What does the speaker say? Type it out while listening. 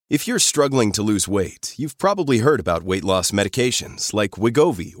If you're struggling to lose weight, you've probably heard about weight loss medications like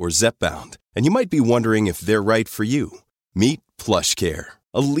Wegovy or Zepbound, and you might be wondering if they're right for you. Meet PlushCare,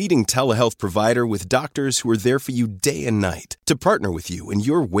 a leading telehealth provider with doctors who are there for you day and night to partner with you in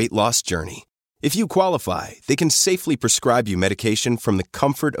your weight loss journey. If you qualify, they can safely prescribe you medication from the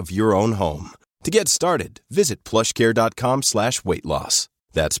comfort of your own home. To get started, visit plushcare.com/weightloss.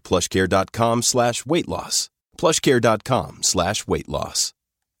 That's plushcare.com/weightloss. plushcare.com/weightloss.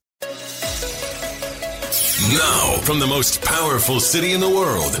 Now, from the most powerful city in the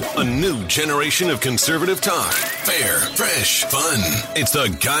world, a new generation of conservative talk. Fair, fresh, fun. It's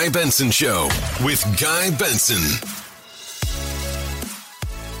the Guy Benson Show with Guy Benson.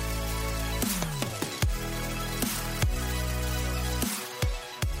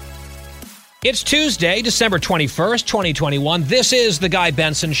 It's Tuesday, December 21st, 2021. This is the Guy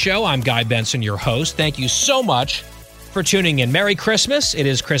Benson Show. I'm Guy Benson, your host. Thank you so much for tuning in. Merry Christmas. It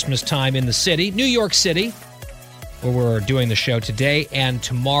is Christmas time in the city, New York City, where we're doing the show today and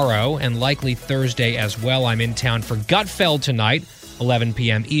tomorrow, and likely Thursday as well. I'm in town for Gutfeld tonight, 11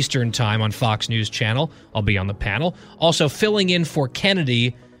 p.m. Eastern Time on Fox News Channel. I'll be on the panel. Also filling in for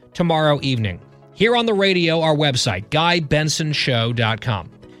Kennedy tomorrow evening. Here on the radio, our website, GuyBensonShow.com.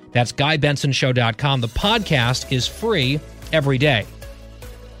 That's GuyBensonShow.com. The podcast is free every day.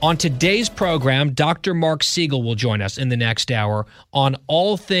 On today's program, Dr. Mark Siegel will join us in the next hour on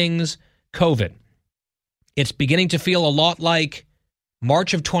all things COVID. It's beginning to feel a lot like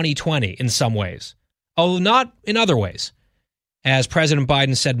March of 2020 in some ways, although not in other ways. As President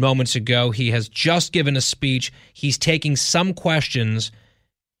Biden said moments ago, he has just given a speech. He's taking some questions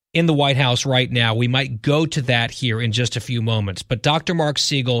in the White House right now. We might go to that here in just a few moments. But Dr. Mark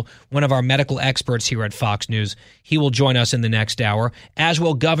Siegel, one of our medical experts here at Fox News, he will join us in the next hour, as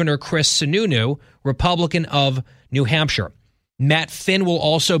will Governor Chris Sununu, Republican of New Hampshire. Matt Finn will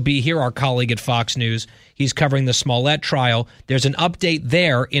also be here, our colleague at Fox News. He's covering the Smollett trial. There's an update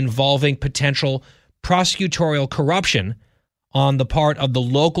there involving potential prosecutorial corruption on the part of the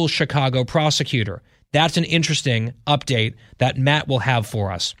local Chicago prosecutor. That's an interesting update that Matt will have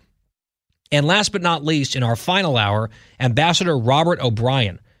for us. And last but not least, in our final hour, Ambassador Robert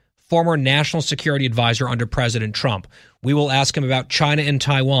O'Brien, former national security advisor under President Trump. We will ask him about China and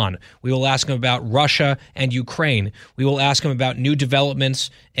Taiwan. We will ask him about Russia and Ukraine. We will ask him about new developments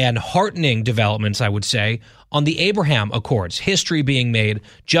and heartening developments, I would say, on the Abraham Accords, history being made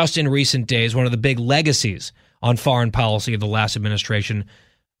just in recent days, one of the big legacies on foreign policy of the last administration.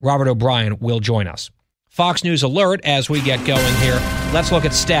 Robert O'Brien will join us. Fox News alert as we get going here. Let's look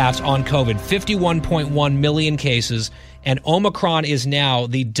at stats on COVID. 51.1 million cases, and Omicron is now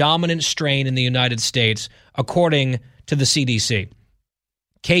the dominant strain in the United States, according to the CDC.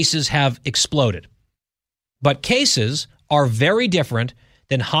 Cases have exploded. But cases are very different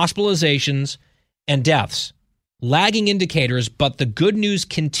than hospitalizations and deaths. Lagging indicators, but the good news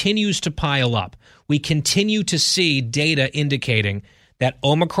continues to pile up. We continue to see data indicating that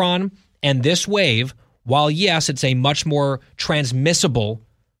Omicron and this wave, while yes, it's a much more transmissible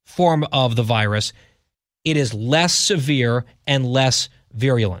form of the virus, it is less severe and less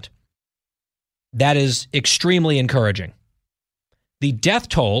virulent. That is extremely encouraging. The death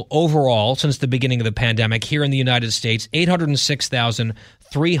toll overall since the beginning of the pandemic here in the United States,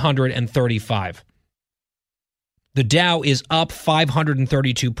 806,335. The Dow is up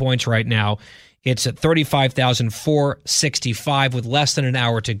 532 points right now. It's at 35,465 with less than an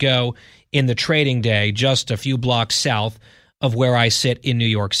hour to go in the trading day, just a few blocks south of where I sit in New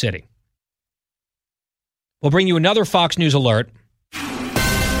York City. We'll bring you another Fox News alert.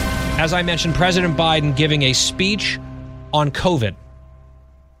 As I mentioned, President Biden giving a speech on COVID.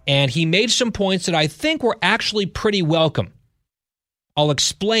 And he made some points that I think were actually pretty welcome. I'll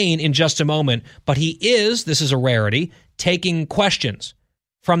explain in just a moment, but he is, this is a rarity, taking questions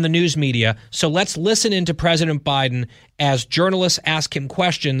from the news media. So let's listen into President Biden as journalists ask him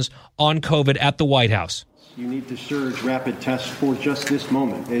questions on COVID at the White House. You need to surge rapid tests for just this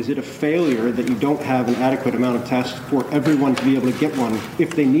moment. Is it a failure that you don't have an adequate amount of tests for everyone to be able to get one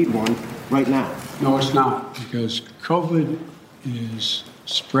if they need one right now? No, it's not, because COVID is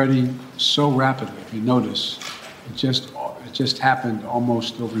spreading so rapidly. If you notice, it just happened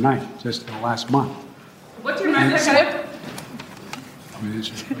almost overnight, just in the last month. What's your next step?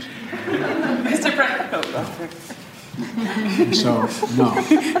 Mr. President. So, no,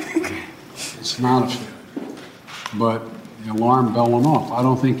 it's not a failure. But the alarm bell went off. I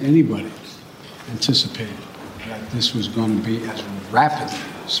don't think anybody anticipated that this was going to be as rapidly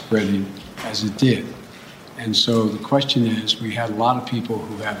spreading as it did. And so the question is, we had a lot of people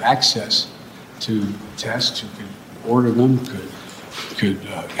who have access to tests, who could order them, could could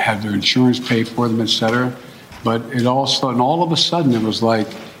have their insurance pay for them, et cetera. But all of a sudden, it was like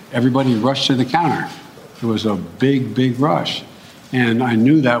everybody rushed to the counter. It was a big, big rush. And I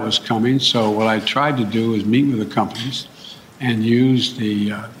knew that was coming. So what I tried to do was meet with the companies and use the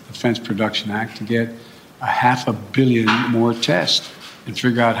Defense Production Act to get 500 million more tests and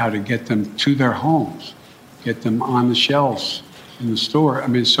figure out how to get them to their homes, get them on the shelves in the store. I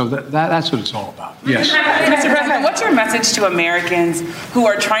mean, so that's what it's all about. Yes. Mr. President, what's your message to Americans who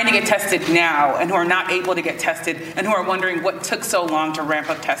are trying to get tested now and who are not able to get tested and who are wondering what took so long to ramp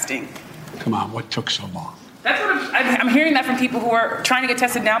up testing? Come on, what took so long? That's what I'm hearing that from people who are trying to get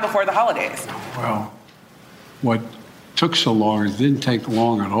tested now before the holidays. Well, what took so long, it didn't take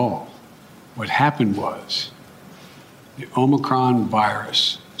long at all. What happened was the Omicron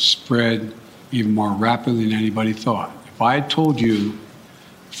virus spread even more rapidly than anybody thought. If I had told you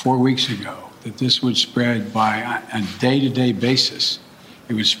 4 weeks ago that this would spread by a day-to-day basis,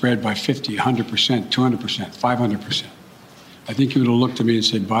 it would spread by 50, 100%, 200%, 500%. I think you would have looked at me and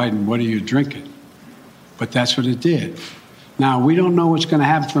said, Biden, what are you drinking? But that's what it did. Now, we don't know what's going to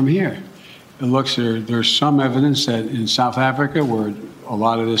happen from here. It looks there's some evidence that in South Africa, where a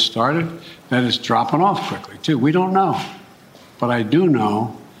lot of this started, that it's dropping off quickly, too. We don't know. But I do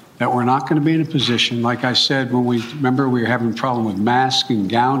know that we're not going to be in a position, like I said, when we were having a problem with masks and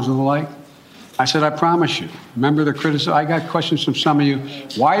gowns and the like. I said, I promise you. Remember the criticism? I got questions from some of you.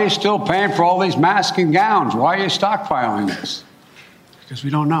 Why are you still paying for all these masks and gowns? Why are you stockpiling this? Because we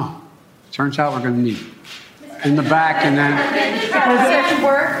don't know. Turns out we're going to need it. In the back, and then... Does it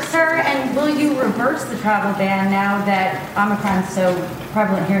work, sir? And will you reverse the travel ban now that Omicron is so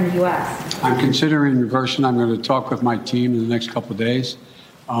prevalent here in the U.S.? I'm considering reversing. I'm going to talk with my team in the next couple of days.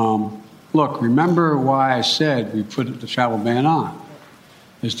 Look, remember why I said we put the travel ban on,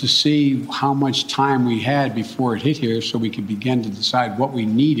 is to see how much time we had before it hit here so we could begin to decide what we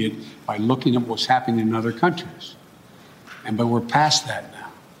needed by looking at what's happening in other countries. But we're past that now.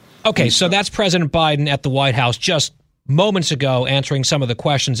 Okay, so that's President Biden at the White House just moments ago answering some of the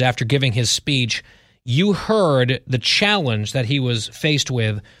questions after giving his speech. You heard the challenge that he was faced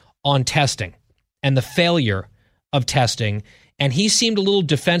with on testing and the failure of testing, and he seemed a little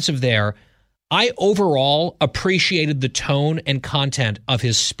defensive there. I overall appreciated the tone and content of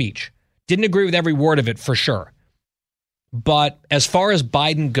his speech. Didn't agree with every word of it, for sure. But as far as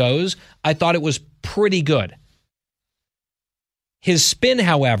Biden goes, I thought it was pretty good. His spin,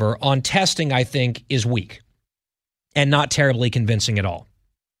 however, on testing, I think, is weak and not terribly convincing at all.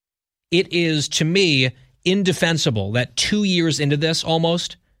 It is, to me, indefensible that 2 years into this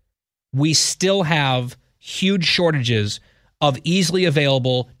almost, we still have huge shortages of easily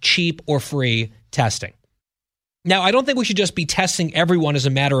available, cheap or free testing. Now, I don't think we should just be testing everyone as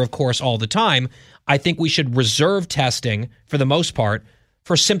a matter of course all the time. I think we should reserve testing, for the most part,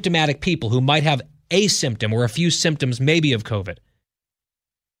 for symptomatic people who might have a symptom or a few symptoms maybe of COVID.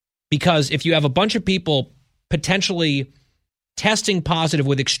 Because if you have a bunch of people potentially testing positive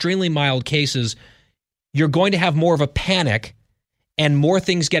with extremely mild cases, you're going to have more of a panic and more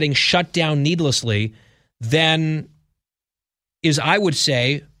things getting shut down needlessly than is, I would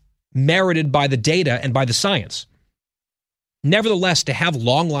say, merited by the data and by the science. Nevertheless, to have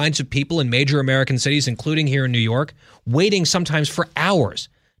long lines of people in major American cities, including here in New York, waiting sometimes for hours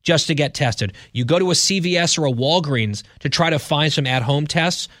just to get tested. You go to a CVS or a Walgreens to try to find some at-home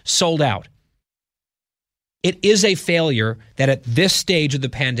tests, sold out. It is a failure that at this stage of the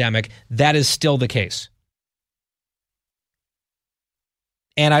pandemic, that is still the case.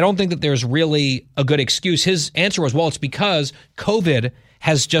 And I don't think that there's really a good excuse. His answer was, well, it's because COVID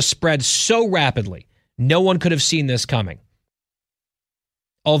has just spread so rapidly. No one could have seen this coming.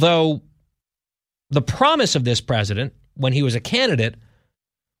 Although the promise of this president, when he was a candidate,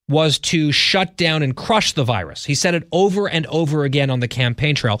 was to shut down and crush the virus. He said it over and over again on the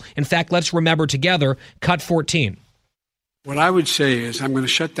campaign trail. In fact, let's remember together, cut 14. What I would say is I'm going to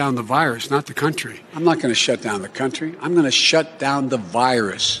shut down the virus, not the country. I'm not going to shut down the country. I'm going to shut down the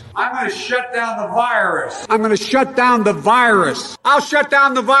virus. I'm going to shut down the virus. I'm going to shut down the virus. I'll shut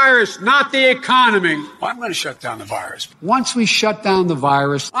down the virus, not the economy. I'm going to shut down the virus. Once we shut down the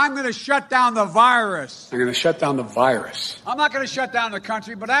virus, I'm going to shut down the virus. I'm going to shut down the virus. I'm not going to shut down the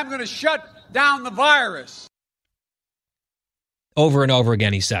country, but I'm going to shut down the virus. Over and over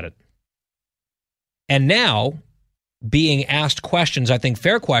again, he said it. And now, being asked questions, I think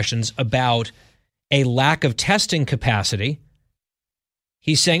fair questions, about a lack of testing capacity,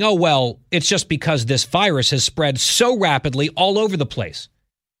 he's saying, oh, well, it's just because this virus has spread so rapidly all over the place,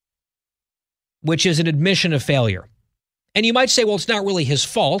 which is an admission of failure. And you might say, well, it's not really his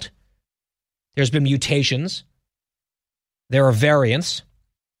fault. There's been mutations. There are variants.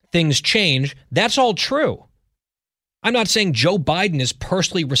 Things change. That's all true. I'm not saying Joe Biden is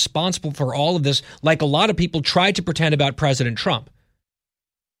personally responsible for all of this, like a lot of people tried to pretend about President Trump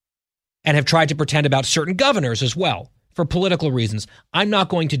and have tried to pretend about certain governors as well for political reasons. I'm not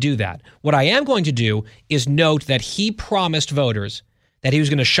going to do that. What I am going to do is note that he promised voters that he was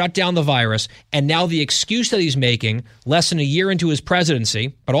going to shut down the virus, and now the excuse that he's making less than a year into his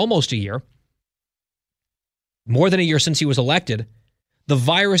presidency, but almost a year, more than a year since he was elected, the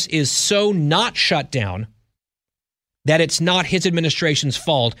virus is so not shut down that it's not his administration's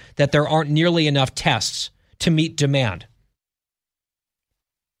fault that there aren't nearly enough tests to meet demand.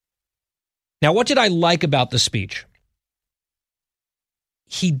 Now, what did I like about the speech?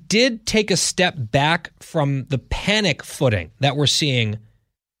 He did take a step back from the panic footing that we're seeing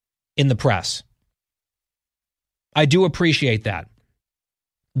in the press. I do appreciate that.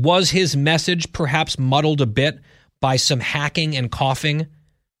 Was his message perhaps muddled a bit by some hacking and coughing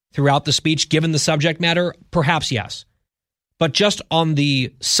throughout the speech, given the subject matter? Perhaps yes. But just on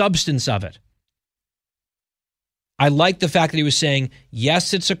the substance of it, I like the fact that he was saying,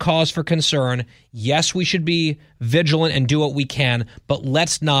 yes, it's a cause for concern. Yes, we should be vigilant and do what we can, but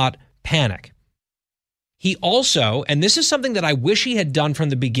let's not panic. He also, and this is something that I wish he had done from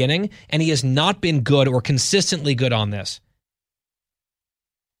the beginning, and he has not been good or consistently good on this.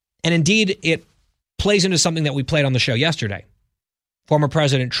 And indeed, it plays into something that we played on the show yesterday. Former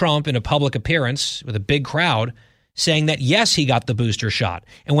President Trump, in a public appearance with a big crowd, saying that, yes, he got the booster shot.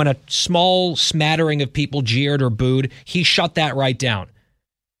 And when a small smattering of people jeered or booed, he shut that right down.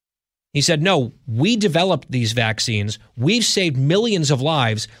 He said, no, we developed these vaccines. We've saved millions of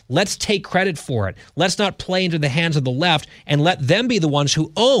lives. Let's take credit for it. Let's not play into the hands of the left and let them be the ones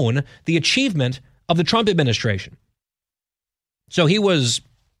who own the achievement of the Trump administration. So he was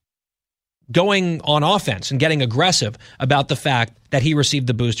going on offense and getting aggressive about the fact that he received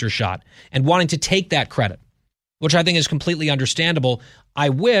the booster shot and wanting to take that credit, which I think is completely understandable. I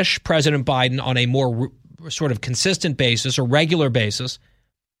wish President Biden, on a more sort of consistent basis or regular basis,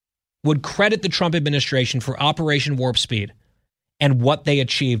 would credit the Trump administration for Operation Warp Speed and what they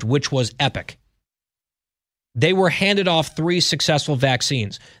achieved, which was epic. They were handed off 3 successful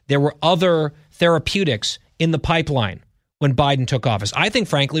vaccines. There were other therapeutics in the pipeline when Biden took office. I think,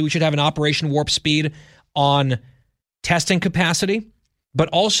 frankly, we should have an Operation Warp Speed on testing capacity, but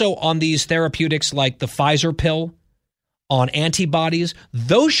also on these therapeutics like the Pfizer pill, on antibodies.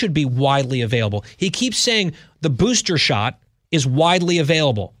 Those should be widely available. He keeps saying the booster shot is widely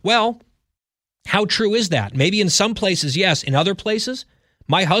available. Well, how true is that? Maybe in some places, yes. In other places,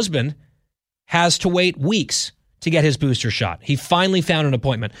 my husband has to wait weeks to get his booster shot. He finally found an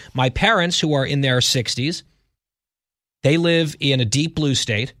appointment. My parents, who are in their 60s, they live in a deep blue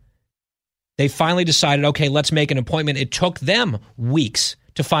state. They finally decided, okay, let's make an appointment. It took them weeks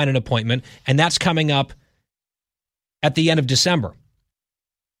to find an appointment, and that's coming up at the end of December.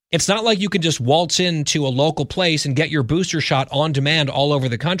 It's not like you can just waltz into a local place and get your booster shot on demand all over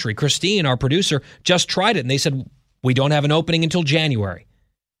the country. Christine, our producer, just tried it, and they said, we don't have an opening until January.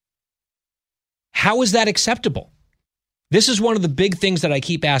 How is that acceptable? This is one of the big things that I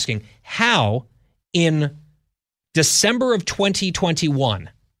keep asking. How, in December of 2021,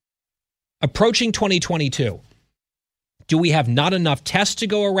 approaching 2022, do we have not enough tests to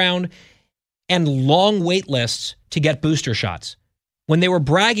go around and long wait lists to get booster shots? When they were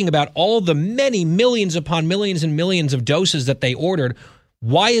bragging about all the many millions upon millions and millions of doses that they ordered,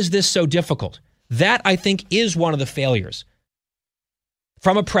 why is this so difficult? That, I think, is one of the failures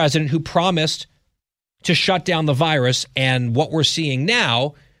from a president who promised to shut down the virus, and what we're seeing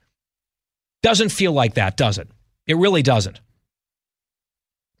now doesn't feel like that, does it? It really doesn't.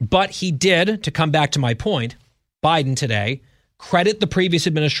 But he did, to come back to my point, Biden today, credit the previous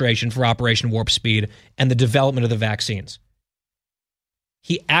administration for Operation Warp Speed and the development of the vaccines.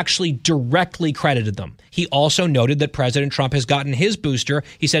 He actually directly credited them. He also noted that President Trump has gotten his booster.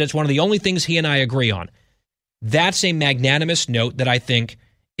 He said it's one of the only things he and I agree on. That's a magnanimous note that I think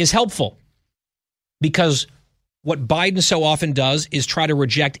is helpful, because what Biden so often does is try to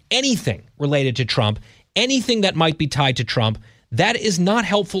reject anything related to Trump, anything that might be tied to Trump. That is not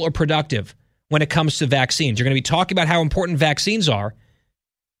helpful or productive when it comes to vaccines. You're going to be talking about how important vaccines are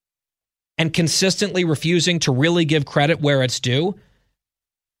and consistently refusing to really give credit where it's due.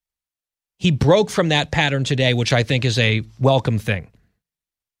 He broke from that pattern today, which I think is a welcome thing.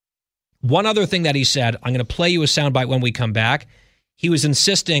 One other thing that he said, I'm going to play you a soundbite when we come back. He was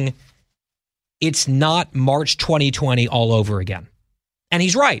insisting it's not March 2020 all over again. And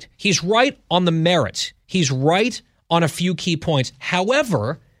he's right. He's right on the merits. He's right on a few key points.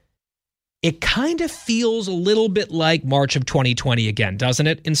 However, it kind of feels a little bit like March of 2020 again, doesn't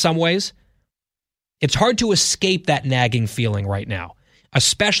it, in some ways? It's hard to escape that nagging feeling right now,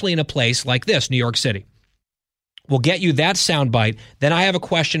 especially in a place like this, New York City. We'll get you that soundbite. Then I have a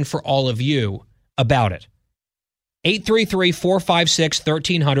question for all of you about it.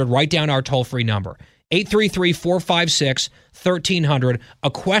 833-456-1300. Write down our toll-free number. 833-456-1300. A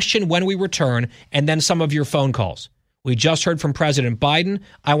question when we return, and then some of your phone calls. We just heard from President Biden.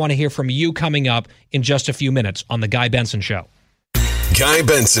 I want to hear from you coming up in just a few minutes on The Guy Benson Show. Guy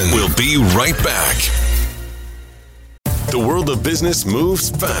Benson will be right back. The world of business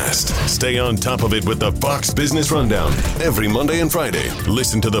moves fast. Stay on top of it with the Fox Business Rundown. Every Monday and Friday,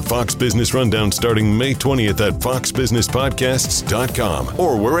 listen to the Fox Business Rundown starting May 20th at foxbusinesspodcasts.com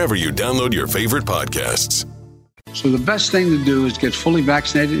or wherever you download your favorite podcasts. So the best thing to do is get fully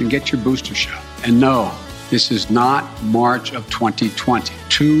vaccinated and get your booster shot. And no, this is not March of 2020.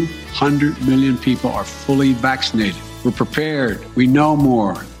 200 million people are fully vaccinated. We're prepared. We know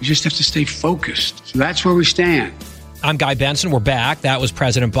more. We just have to stay focused. So that's where we stand. I'm Guy Benson. We're back. That was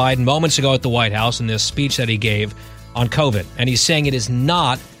President Biden moments ago at the White House in this speech that he gave on COVID. And he's saying it is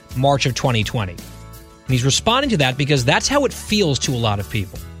not March of 2020. And he's responding to that because that's how it feels to a lot of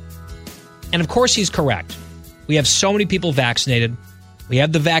people. And of course, he's correct. We have so many people vaccinated. We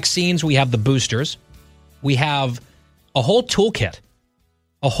have the vaccines. We have the boosters. We have a whole toolkit,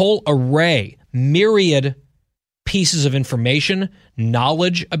 a whole array, myriad pieces of information,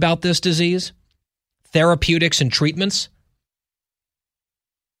 knowledge about this disease, therapeutics and treatments.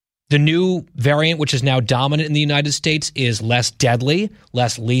 The new variant, which is now dominant in the United States, is less deadly,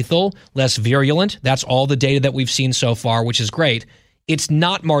 less lethal, less virulent. That's all the data that we've seen so far, which is great. It's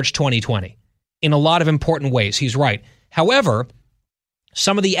not March 2020 in a lot of important ways. He's right. However,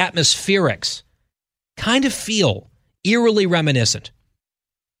 some of the atmospherics kind of feel eerily reminiscent.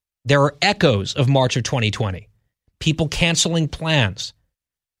 There are echoes of March of 2020. People canceling plans.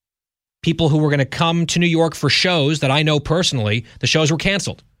 People who were going to come to New York for shows that I know personally, the shows were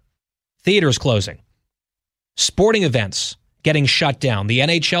canceled. Theaters closing. Sporting events getting shut down. The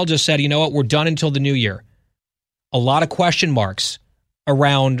NHL just said, you know what, we're done until the new year. A lot of question marks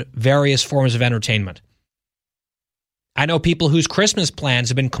around various forms of entertainment. I know people whose Christmas plans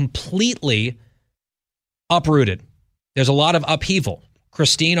have been completely uprooted. There's a lot of upheaval.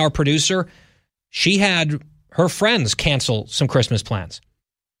 Christine, our producer, she had her friends cancel some Christmas plans.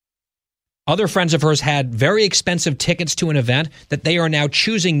 Other friends of hers had very expensive tickets to an event that they are now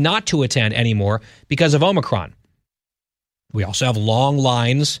choosing not to attend anymore because of Omicron. We also have long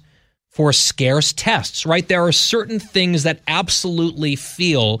lines for scarce tests, right? There are certain things that absolutely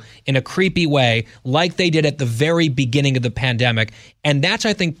feel in a creepy way like they did at the very beginning of the pandemic. And that's,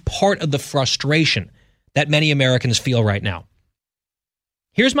 I think, part of the frustration that many Americans feel right now.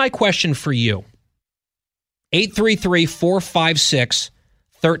 Here's my question for you.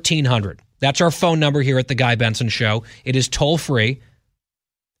 833-456-1300. That's our phone number here at The Guy Benson Show. It is toll-free.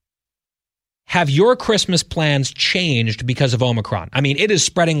 Have your Christmas plans changed because of Omicron? I mean, it is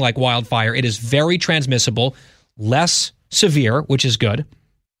spreading like wildfire. It is very transmissible, less severe, which is good.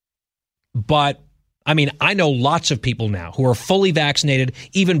 But, I mean, I know lots of people now who are fully vaccinated,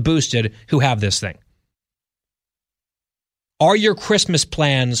 even boosted, who have this thing. Are your Christmas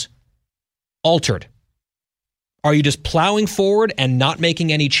plans altered? Are you just plowing forward and not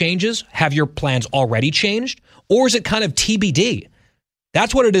making any changes? Have your plans already changed? Or is it kind of TBD?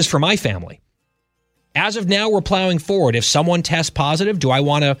 That's what it is for my family. As of now, we're plowing forward. If someone tests positive, do I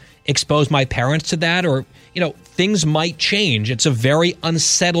want to expose my parents to that? Or, things might change. It's a very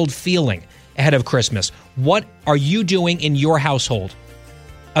unsettled feeling ahead of Christmas. What are you doing in your household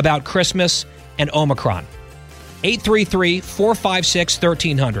about Christmas and Omicron?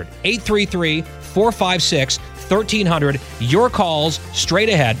 833-456-1300. 833-456-1300. Your calls straight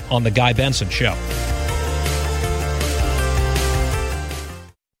ahead on The Guy Benson Show.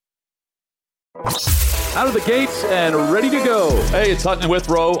 Out of the gates and ready to go. Hey, it's Hutton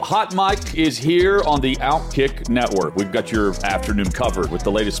Withrow. Hot Mike is here on the Outkick Network. We've got your afternoon covered with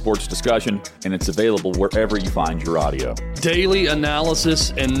the latest sports discussion, and it's available wherever you find your audio. Daily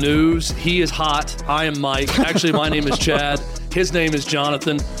analysis and news. He is hot. I am Mike. Actually, my name is Chad. His name is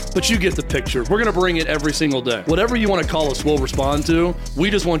Jonathan, but you get the picture. We're going to bring it every single day. Whatever you want to call us, we'll respond to.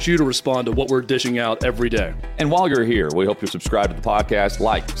 We just want you to respond to what we're dishing out every day. And while you're here, we hope you subscribe to the podcast,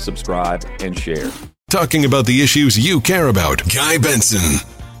 like, subscribe, and share. Talking about the issues you care about. Guy Benson.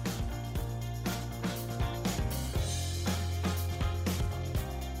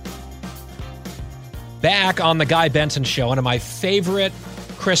 Back on The Guy Benson Show, one of my favorite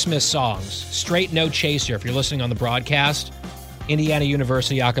Christmas songs, Straight No Chaser, if you're listening on the broadcast. Indiana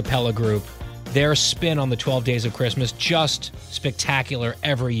University a cappella group. Their spin on the 12 Days of Christmas, just spectacular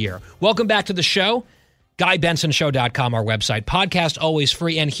every year. Welcome back to the show. GuyBensonShow.com, our website. Podcast always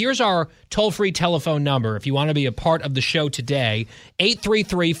free. And here's our toll-free telephone number if you want to be a part of the show today,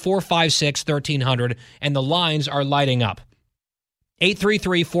 833-456-1300, and the lines are lighting up.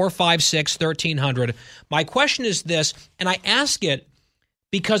 833-456-1300. My question is this, and I ask it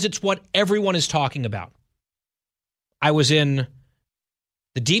because it's what everyone is talking about. I was in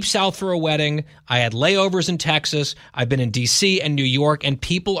the Deep South for a wedding. I had layovers in Texas. I've been in D.C. and New York, and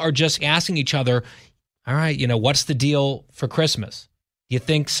people are just asking each other, all right, what's the deal for Christmas? Do you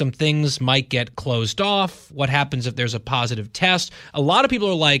think some things might get closed off? What happens if there's a positive test? A lot of people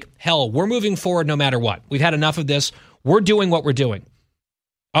are like, hell, we're moving forward no matter what. We've had enough of this. We're doing what we're doing.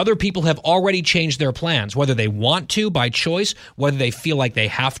 Other people have already changed their plans, whether they want to by choice, whether they feel like they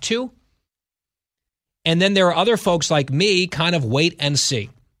have to. And then there are other folks like me, kind of wait and see.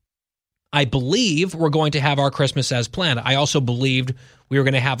 I believe we're going to have our Christmas as planned. I also believed we were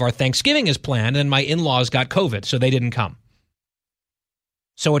going to have our Thanksgiving as planned, and my in-laws got COVID, so they didn't come.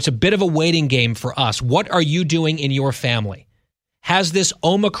 So it's a bit of a waiting game for us. What are you doing in your family? Has this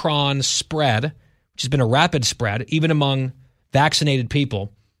Omicron spread, which has been a rapid spread, even among vaccinated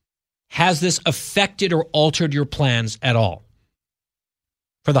people, has this affected or altered your plans at all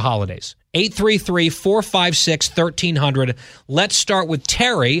for the holidays? 833-456-1300. Let's start with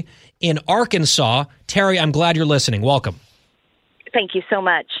Terry in Arkansas. Terry, I'm glad you're listening. Welcome. Thank you so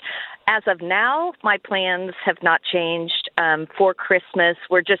much. As of now, my plans have not changed for Christmas.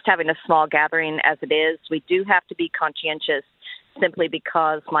 We're just having a small gathering as it is. We do have to be conscientious simply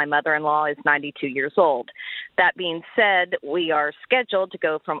because my mother-in-law is 92 years old. That being said, we are scheduled to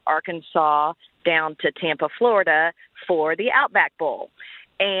go from Arkansas down to Tampa, Florida for the Outback Bowl.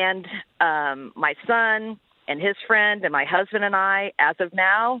 And my son and his friend and my husband and I, as of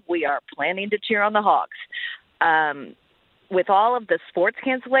now, we are planning to cheer on the Hogs. With all of the sports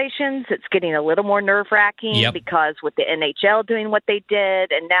cancellations, it's getting a little more nerve-wracking because with the NHL doing what they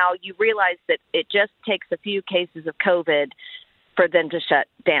did, and now you realize that it just takes a few cases of COVID for them to shut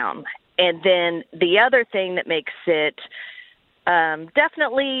down. And then the other thing that makes it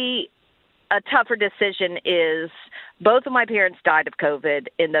definitely a tougher decision is both of my parents died of COVID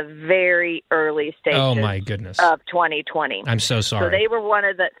in the very early stages of 2020. I'm so sorry. So they were one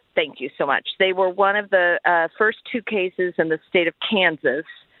of the, thank you so much. They were one of the first two cases in the state of Kansas,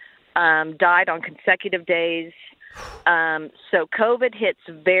 died on consecutive days. So COVID hits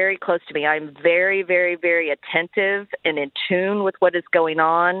very close to me. I'm very, very, very attentive and in tune with what is going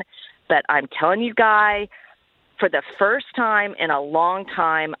on. But I'm telling you, Guy, for the first time in a long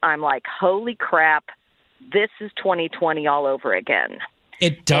time, I'm like, holy crap, this is 2020 all over again.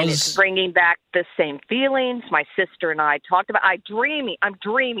 It does. And it's bringing back the same feelings. My sister and I talked about. I'm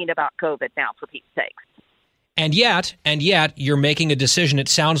dreaming about COVID now, for Pete's sake. And yet, you're making a decision, it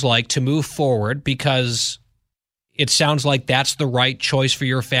sounds like, to move forward because it sounds like that's the right choice for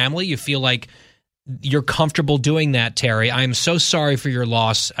your family. You feel like you're comfortable doing that, Terry. I am so sorry for your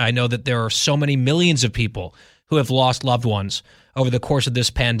loss. I know that there are so many millions of people who have lost loved ones over the course of this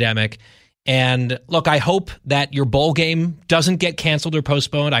pandemic. And look, I hope that your bowl game doesn't get canceled or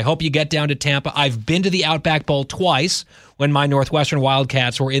postponed. I hope you get down to Tampa. I've been to the Outback Bowl twice when my Northwestern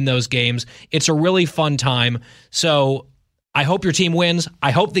Wildcats were in those games. It's a really fun time. So I hope your team wins.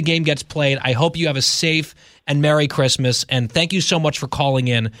 I hope the game gets played. I hope you have a safe and Merry Christmas. And thank you so much for calling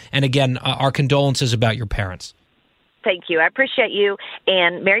in. And again, our condolences about your parents. Thank you. I appreciate you,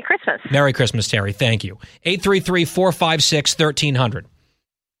 and Merry Christmas. Merry Christmas, Terry. Thank you. 833-456-1300.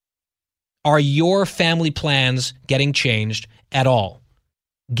 Are your family plans getting changed at all,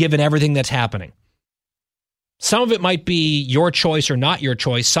 given everything that's happening? Some of it might be your choice or not your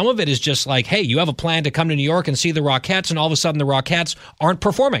choice. Some of it is just like, hey, you have a plan to come to New York and see the Rockettes, and all of a sudden the Rockettes aren't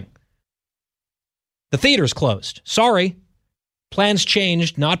performing. The theater's closed. Sorry. Plans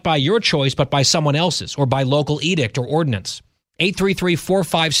changed not by your choice, but by someone else's or by local edict or ordinance.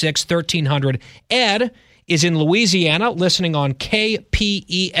 833-456-1300. Ed is in Louisiana, listening on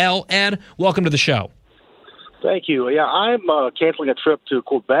KPEL. Ed, welcome to the show. Thank you. Yeah, I'm canceling a trip to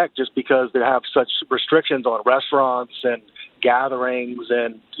Quebec just because they have such restrictions on restaurants and gatherings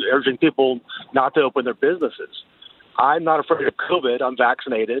and urging people not to open their businesses. I'm not afraid of COVID. I'm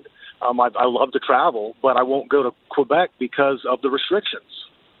vaccinated. I love to travel, but I won't go to Quebec because of the restrictions.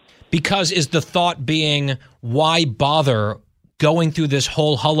 Because is the thought being, why bother going through this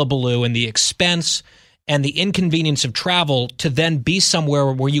whole hullabaloo and the expense and the inconvenience of travel to then be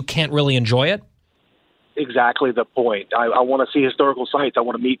somewhere where you can't really enjoy it? exactly the point. I want to see historical sites. I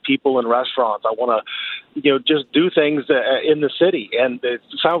want to meet people in restaurants. I want to, just do things in the city. And it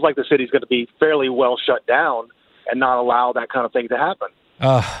sounds like the city's going to be fairly well shut down and not allow that kind of thing to happen.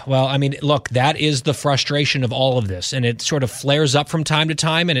 Well, I mean, look, that is the frustration of all of this. And it sort of flares up from time to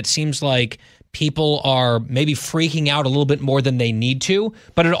time. And it seems like people are maybe freaking out a little bit more than they need to.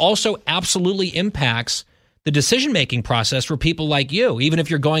 But it also absolutely impacts the decision-making process for people like you, even if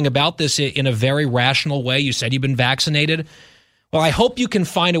you're going about this in a very rational way. You said you've been vaccinated. Well, I hope you can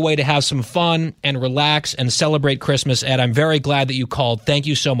find a way to have some fun and relax and celebrate Christmas, Ed. I'm very glad that you called. Thank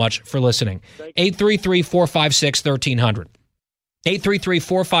you so much for listening. 833-456-1300.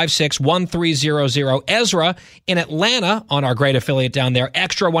 833-456-1300. Ezra in Atlanta on our great affiliate down there,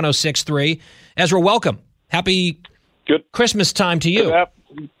 Extra 106.3. Ezra, welcome. Happy Christmas time to you.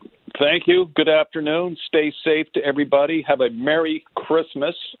 Thank you. Good afternoon. Stay safe to everybody. Have a Merry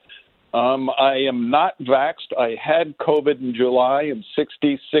Christmas. I am not vaxxed. I had COVID in July. I'm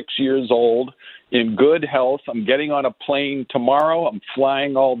 66 years old, in good health. I'm getting on a plane tomorrow. I'm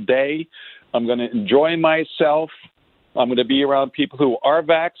flying all day. I'm going to enjoy myself. I'm going to be around people who are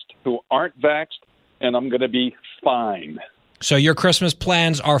vaxxed, who aren't vaxxed, and I'm going to be fine. So your Christmas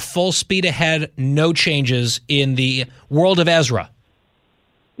plans are full speed ahead, no changes in the world of Ezra.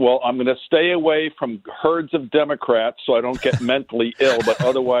 Well, I'm going to stay away from herds of Democrats so I don't get mentally ill, but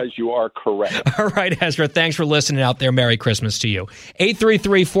otherwise you are correct. All right, Ezra, thanks for listening out there. Merry Christmas to you.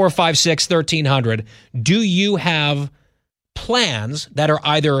 833-456-1300. Do you have plans that are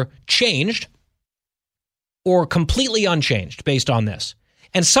either changed or completely unchanged based on this?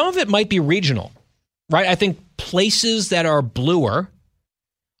 And some of it might be regional, right? I think places that are bluer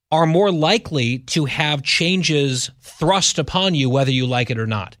are more likely to have changes thrust upon you, whether you like it or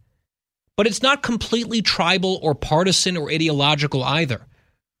not. But it's not completely tribal or partisan or ideological either,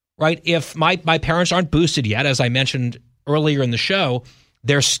 right? If my parents aren't boosted yet, as I mentioned earlier in the show,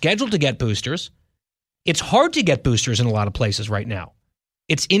 they're scheduled to get boosters. It's hard to get boosters in a lot of places right now.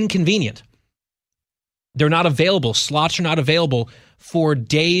 It's inconvenient. They're not available. Slots are not available for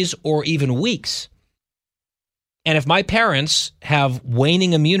days or even weeks. And if my parents have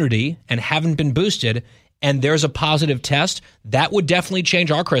waning immunity and haven't been boosted and there's a positive test, that would definitely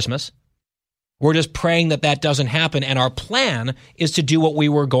change our Christmas. We're just praying that that doesn't happen. And our plan is to do what we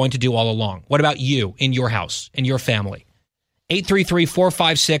were going to do all along. What about you in your house, in your family?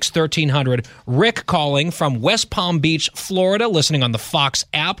 833-456-1300. Rick calling from West Palm Beach, Florida, listening on the Fox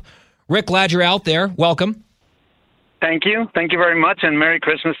app. Rick, glad you're out there. Welcome. Thank you. Thank you very much, and Merry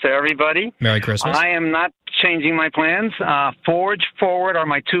Christmas to everybody. Merry Christmas. I am not changing my plans. Forge forward are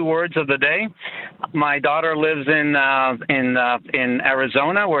my 2 words of the day. My daughter lives in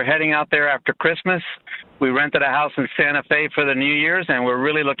Arizona. We're heading out there after Christmas. We rented a house in Santa Fe for the New Year's, and we're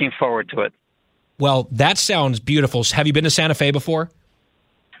really looking forward to it. Well, that sounds beautiful. Have you been to Santa Fe before?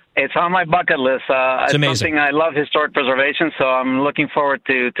 It's on my bucket list. It's amazing. Something I love, historic preservation, so I'm looking forward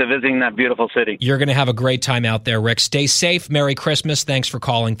to visiting that beautiful city. You're going to have a great time out there, Rick. Stay safe. Merry Christmas. Thanks for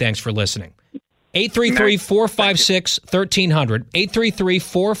calling. Thanks for listening. 833-456-1300.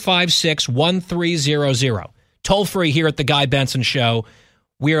 833-456-1300. Toll free here at the Guy Benson Show.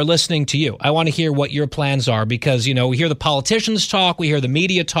 We are listening to you. I want to hear what your plans are because, we hear the politicians talk, we hear the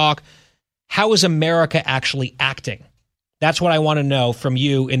media talk. How is America actually acting? That's what I want to know from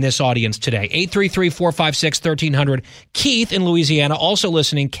you in this audience today. 833-456-1300. Keith in Louisiana, also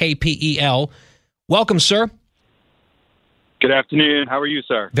listening, KPEL. Welcome, sir. Good afternoon. How are you,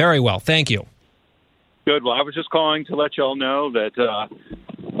 sir? Very well. Thank you. Good. Well, I was just calling to let you all know that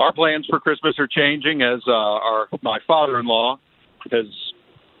our plans for Christmas are changing as my father-in-law has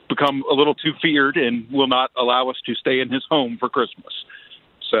become a little too feared and will not allow us to stay in his home for Christmas.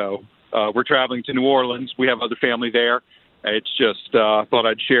 So we're traveling to New Orleans. We have other family there. It's just thought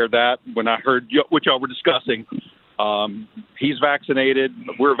I'd share that when I heard what y'all were discussing. He's vaccinated,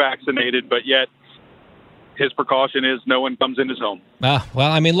 we're vaccinated, but yet his precaution is no one comes in his home. Well,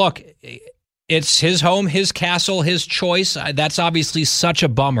 I mean, look, it's his home, his castle, his choice. That's obviously such a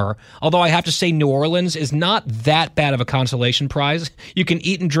bummer. Although I have to say New Orleans is not that bad of a consolation prize. You can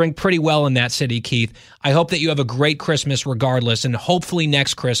eat and drink pretty well in that city, Keith. I hope that you have a great Christmas regardless, and hopefully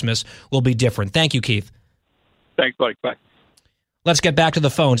next Christmas will be different. Thank you, Keith. Thanks, buddy. Bye. Let's get back to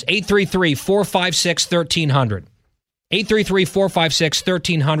the phones. 833-456-1300.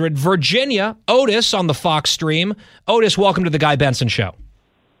 833-456-1300. Virginia, Otis on the Fox stream. Otis, welcome to the Guy Benson Show.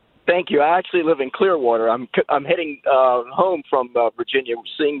 Thank you. I actually live in Clearwater. I'm heading home from Virginia,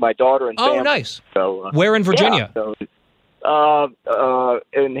 seeing my daughter and family. Oh, nice. So, where in Virginia? Yeah, so,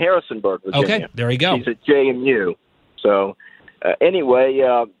 in Harrisonburg, Virginia. Okay, there you go. She's at JMU. So, Anyway,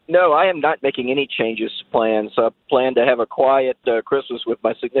 no, I am not making any changes to plans. I plan to have a quiet Christmas with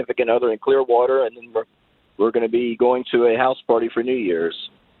my significant other in Clearwater, and then we're going to be going to a house party for New Year's.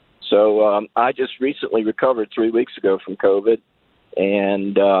 So I just recently recovered 3 weeks ago from COVID,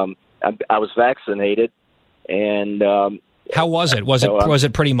 and I was vaccinated. And how was it? Was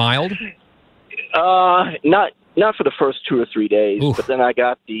it pretty mild? Not for the first 2 or 3 days, but then I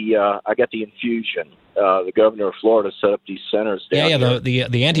got the infusion. The governor of Florida set up these centers down here.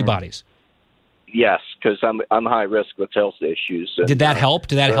 The antibodies. Yes, because I'm high risk with health issues. And, did that help?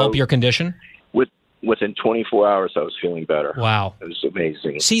 Did that help your condition? Within 24 hours, I was feeling better. Wow, it was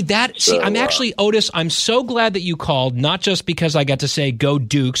amazing. I'm actually, Otis, I'm so glad that you called, not just because I got to say go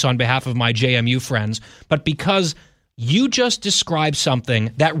Dukes on behalf of my JMU friends, but because you just described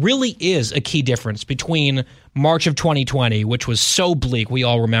something that really is a key difference between March of 2020, which was so bleak, we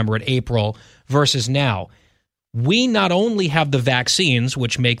all remember it, April, versus now. We not only have the vaccines,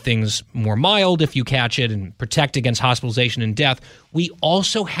 which make things more mild if you catch it and protect against hospitalization and death, we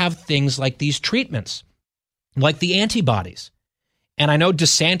also have things like these treatments, like the antibodies. And I know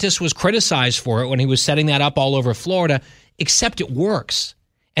DeSantis was criticized for it when he was setting that up all over Florida, except it works,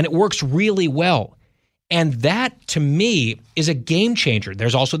 and it works really well. And that, to me, is a game changer.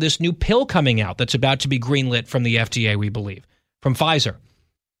 There's also this new pill coming out that's about to be greenlit from the FDA, we believe, from Pfizer,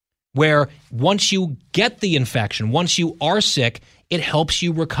 where once you get the infection, once you are sick, it helps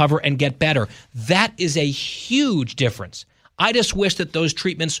you recover and get better. That is a huge difference. I just wish that those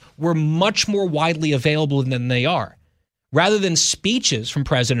treatments were much more widely available than they are. Rather than speeches from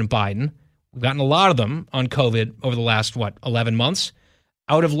President Biden, we've gotten a lot of them on COVID over the last, 11 months.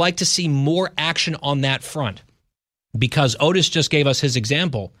 I would have liked to see more action on that front, because Otis just gave us his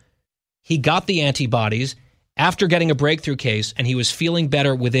example. He got the antibodies after getting a breakthrough case, and he was feeling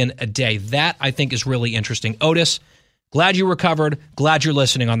better within a day. That, I think, is really interesting. Otis, glad you recovered. Glad you're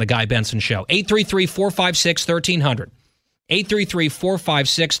listening on The Guy Benson Show. 833-456-1300.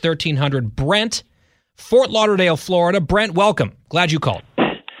 833-456-1300. Brent, Fort Lauderdale, Florida. Brent, welcome. Glad you called.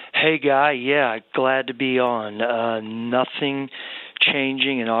 Hey, Guy. Yeah, glad to be on. Nothing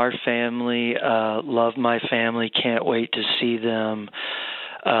changing in our family. Love my family. Can't wait to see them.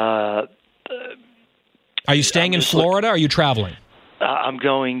 Are you staying in Florida or are you traveling? I'm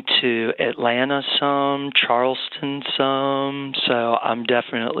going to Atlanta some, Charleston some, so I'm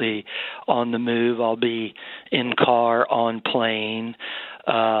definitely on the move. I'll be in car, on plane.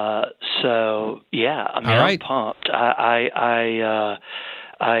 So, yeah, I'm pumped. I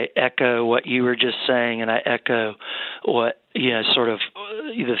echo what you were just saying, and I echo what, sort of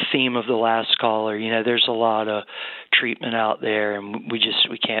the theme of the last caller. There's a lot of treatment out there, and we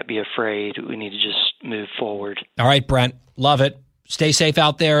can't be afraid. We need to just move forward. All right, Brent. Love it. Stay safe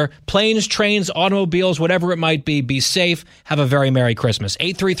out there. Planes, trains, automobiles, whatever it might be safe. Have a very Merry Christmas.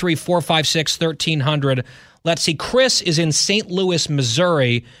 833-456-1300. Let's see. Chris is in St. Louis,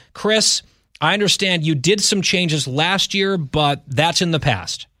 Missouri. Chris, I understand you did some changes last year, but that's in the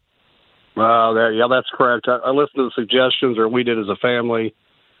past. That's correct. I listened to the suggestions, or we did as a family,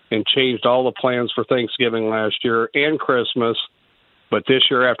 and changed all the plans for Thanksgiving last year and Christmas. But this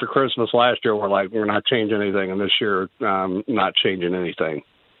year, after Christmas last year, we're not changing anything, and this year, not changing anything.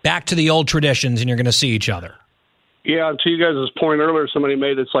 Back to the old traditions, and you're going to see each other. Yeah, to you guys' point earlier, somebody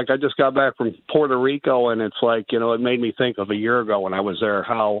made it's like I just got back from Puerto Rico, and it's like, it made me think of a year ago when I was there,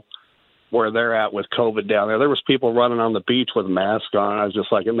 where they're at with COVID down there. There was people running on the beach with masks on. I was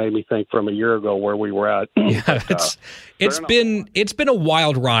just like, it made me think from a year ago where we were at. Yeah, but, it's been a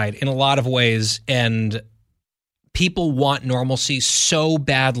wild ride in a lot of ways, and people want normalcy so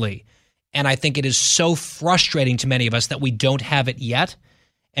badly. And I think it is so frustrating to many of us that we don't have it yet.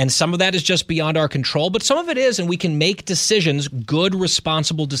 And some of that is just beyond our control, but some of it is, and we can make decisions, good,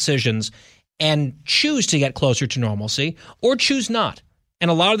 responsible decisions, and choose to get closer to normalcy or choose not. And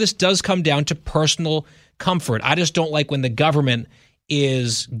a lot of this does come down to personal comfort. I just don't like when the government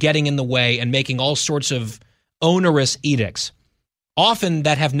is getting in the way and making all sorts of onerous edicts, often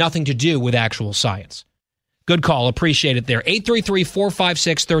that have nothing to do with actual science. Good call. Appreciate it there.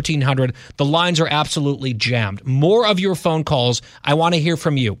 833-456-1300. The lines are absolutely jammed. More of your phone calls. I want to hear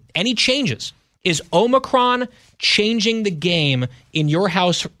from you. Any changes? Is Omicron changing the game in your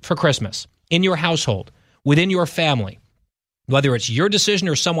house for Christmas, in your household, within your family? Whether it's your decision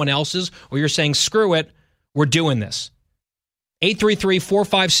or someone else's, or you're saying, screw it, we're doing this.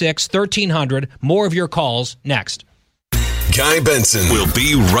 833-456-1300. More of your calls next. Guy Benson will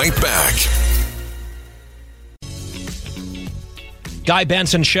be right back. Guy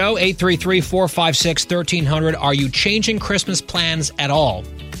Benson Show, 833-456-1300. Are you changing Christmas plans at all?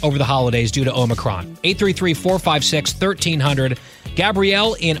 over the holidays due to Omicron. 833-456-1300.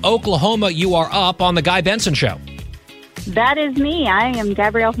 Gabrielle in Oklahoma, you are up on the Guy Benson Show. That is me. I am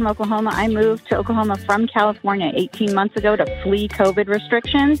Gabrielle from Oklahoma. I moved to Oklahoma from California 18 months ago to flee COVID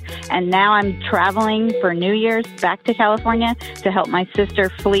restrictions, and now I'm traveling for New Year's back to California to help my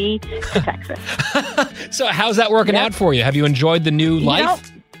sister flee to Texas. So how's that working out for you? Have you enjoyed the new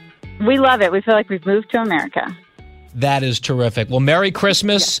life? We love it. We feel like we've moved to America. That is terrific. Well, Merry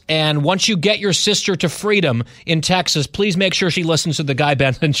Christmas, and once you get your sister to freedom in Texas, please make sure she listens to the Guy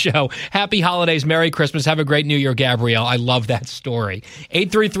Benson Show. Happy holidays, Merry Christmas, have a great New Year, Gabrielle. I love that story.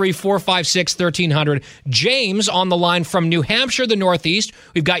 833-456-1300. James on the line from New Hampshire, the Northeast.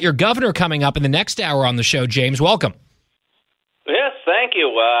 We've got your governor coming up in the next hour on the show. James, welcome. Yes, thank you.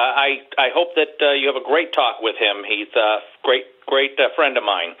 I hope that you have a great talk with him. He's a great friend of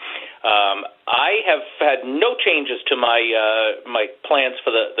mine. I have had no changes to my plans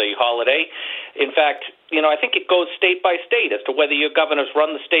for the holiday. In fact, I think it goes state by state as to whether your governors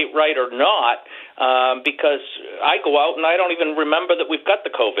run the state right or not, because I go out and I don't even remember that we've got the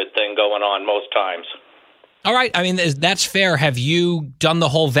COVID thing going on most times. All right. I mean, that's fair. Have you done the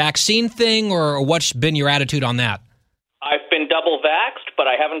whole vaccine thing, or what's been your attitude on that? I've been double vaxxed, but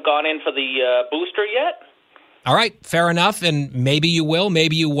I haven't gone in for the booster yet. All right, fair enough, and maybe you will,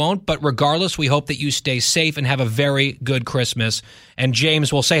 maybe you won't, but regardless, we hope that you stay safe and have a very good Christmas. And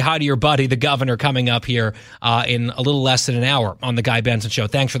James, we'll say hi to your buddy, the governor, coming up here in a little less than an hour on the Guy Benson Show.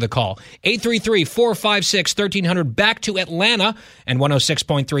 Thanks for the call. 833-456-1300, back to Atlanta and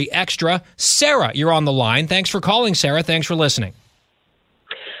 106.3 Extra. Sarah, you're on the line. Thanks for calling, Sarah. Thanks for listening.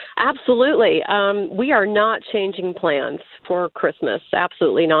 Absolutely. We are not changing plans for Christmas.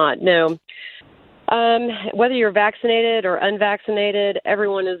 Absolutely not. No. Whether you're vaccinated or unvaccinated,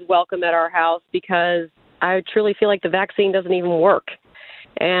 everyone is welcome at our house because I truly feel like the vaccine doesn't even work.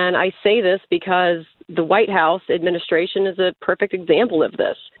 And I say this because the White House administration is a perfect example of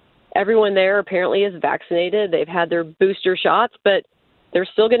this. Everyone there apparently is vaccinated. They've had their booster shots, but they're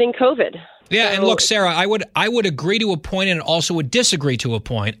still getting COVID. Yeah, and look, Sarah, I would agree to a point and also would disagree to a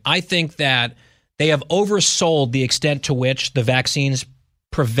point. I think that they have oversold the extent to which the vaccines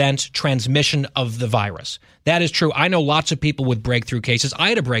prevent transmission of the virus. That is true. I know lots of people with breakthrough cases. I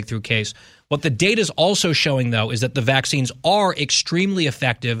had a breakthrough case. What the data is also showing, though, is that the vaccines are extremely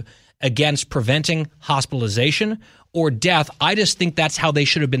effective against preventing hospitalization or death. I just think that's how they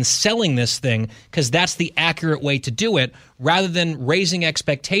should have been selling this thing, because that's the accurate way to do it, rather than raising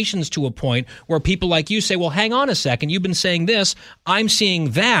expectations to a point where people like you say, well, hang on a second, you've been saying this, I'm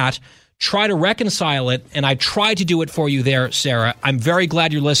seeing that. Try to reconcile it, and I try to do it for you there, Sarah. I'm very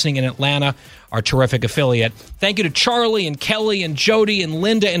glad you're listening in Atlanta, our terrific affiliate. Thank you to Charlie and Kelly and Jody and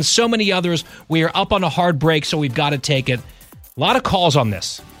Linda and so many others. We are up on a hard break, so we've got to take it. A lot of calls on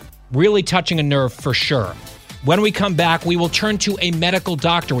this. Really touching a nerve for sure. When we come back, we will turn to a medical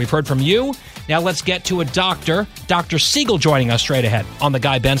doctor. We've heard from you. Now let's get to a doctor. Dr. Siegel joining us straight ahead on The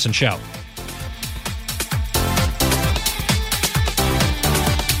Guy Benson Show.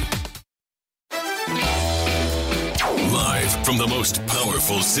 From the most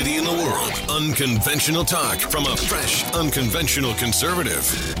powerful city in the world, unconventional talk from a fresh, unconventional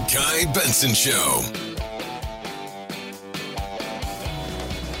conservative. Guy Benson Show.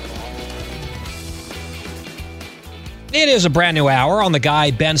 It is a brand new hour on the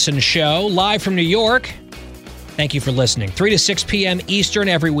Guy Benson Show, live from New York. Thank you for listening. 3 to 6 p.m. Eastern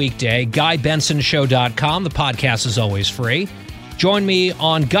every weekday, GuyBensonShow.com. The podcast is always free. Join me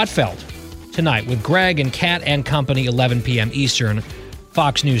on Gutfeld tonight with Greg and Kat and company, 11 p.m. Eastern,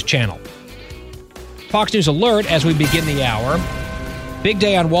 Fox News Channel. Fox News alert as we begin the hour. Big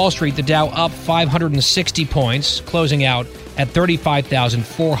day on Wall Street, the Dow up 560 points, closing out at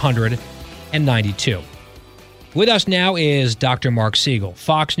 35,492. With us now is Dr. Mark Siegel,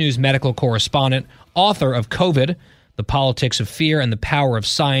 Fox News medical correspondent, author of COVID, The Politics of Fear and the Power of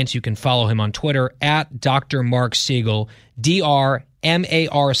Science. You can follow him on Twitter at Dr. Mark Siegel,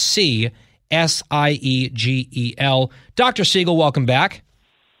 DrMarc Siegel. Dr. Siegel, welcome back.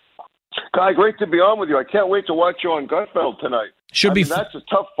 Guy, great to be on with you. I can't wait to watch you on Gutfeld tonight. That's a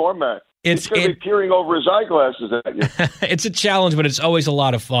tough format. He's going to be peering over his eyeglasses at you. It's a challenge, but it's always a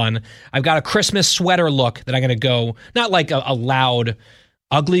lot of fun. I've got a Christmas sweater look that I'm going to go, not like a loud,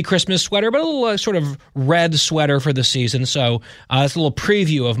 ugly Christmas sweater, but a little sort of red sweater for the season. So that's a little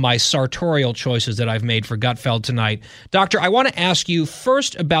preview of my sartorial choices that I've made for Gutfeld tonight. Doctor, I want to ask you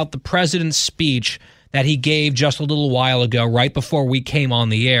first about the president's speech that he gave just a little while ago, right before we came on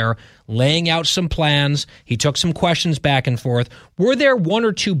the air, laying out some plans. He took some questions back and forth. Were there one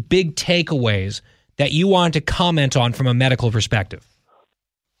or two big takeaways that you wanted to comment on from a medical perspective?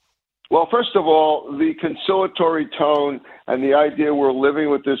 Well, first of all, the conciliatory tone and the idea we're living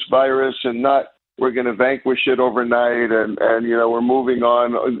with this virus and not we're going to vanquish it overnight and we're moving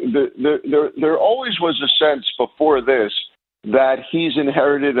on. There always was a sense before this that he's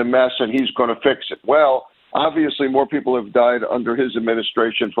inherited a mess and he's going to fix it. Well, obviously more people have died under his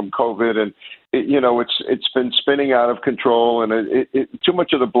administration from COVID, and it's been spinning out of control, and too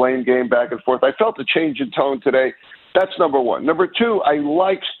much of the blame game back and forth. I felt a change in tone today. That's number one. Number two, I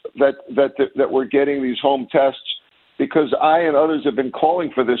like that we're getting these home tests, because I and others have been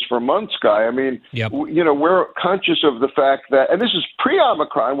calling for this for months, Guy. I mean, we're conscious of the fact that, and this is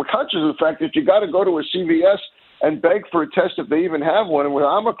pre-Omicron, we're conscious of the fact that you got to go to a CVS and beg for a test if they even have one. And with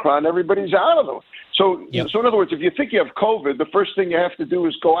Omicron, everybody's out of them. So in other words, if you think you have COVID, the first thing you have to do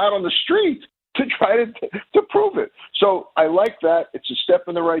is go out on the street to try to prove it. So I like that. It's a step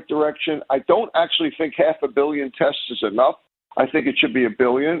in the right direction. I don't actually think 500 million tests is enough. I think it should be 1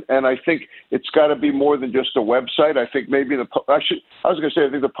 billion, and I think it's got to be more than just a website. I think maybe I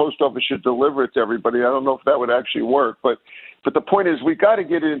think the post office should deliver it to everybody. I don't know if that would actually work, but the point is we got to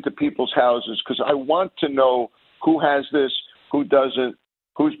get it into people's houses, because I want to know who has this, who doesn't,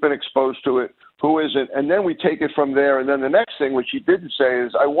 who's been exposed to it, who isn't, and then we take it from there. And then the next thing, which he didn't say,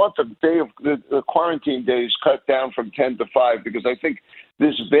 is I want the quarantine days cut down from 10 to 5, because I think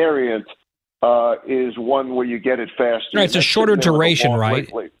this variant is one where you get it faster. Right, it's a shorter duration, right?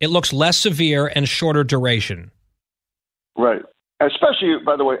 It looks less severe and shorter duration. Right. Especially,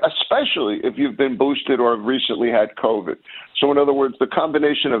 by the way, if you've been boosted or have recently had COVID. So in other words, the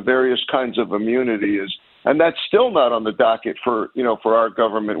combination of various kinds of immunity is, and that's still not on the docket for our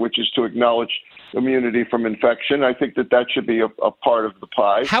government, which is to acknowledge immunity from infection. I think that should be a part of the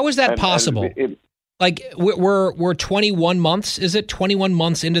pie. How is that possible? We're 21 months, is it? 21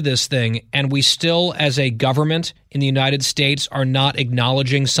 months into this thing, and we still, as a government in the United States, are not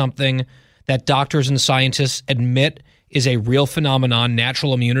acknowledging something that doctors and scientists admit is a real phenomenon,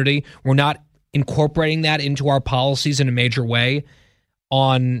 natural immunity. We're not incorporating that into our policies in a major way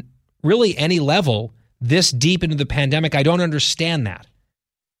on really any level this deep into the pandemic. I don't understand that.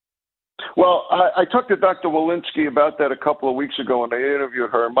 Well, I talked to Dr. Walensky about that a couple of weeks ago, and I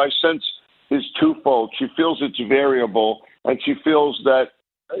interviewed her. My sense is twofold. She feels it's variable, and she feels that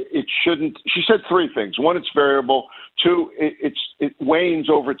it shouldn't. She said three things. One, it's variable. Two, it wanes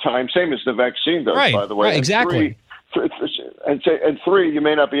over time, same as the vaccine does, by the way. Right, exactly. And three, you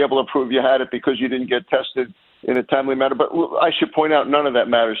may not be able to prove you had it because you didn't get tested in a timely manner. But I should point out, none of that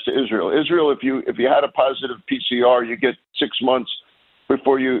matters to Israel. Israel, if you had a positive PCR, you get 6 months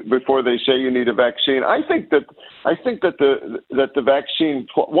before they say you need a vaccine. I think that the vaccine,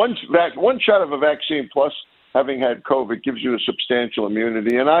 one shot of a vaccine plus having had COVID gives you a substantial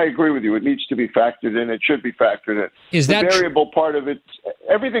immunity. And I agree with you. It needs to be factored in. It should be factored in. Is that the variable part of it?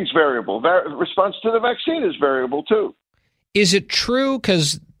 Everything's variable. Response to the vaccine is variable too. Is it true?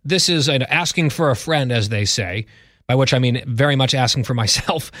 Because this is asking for a friend, as they say, by which I mean very much asking for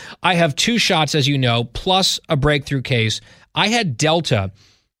myself. I have 2 shots, as you know, plus a breakthrough case. I had Delta.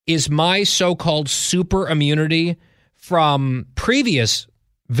 Is my so-called super immunity from previous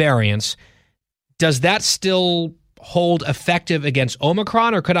variants, does that still hold effective against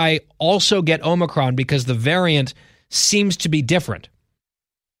Omicron, or could I also get Omicron because the variant seems to be different?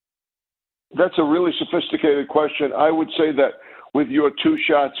 That's a really sophisticated question. I would say that with your 2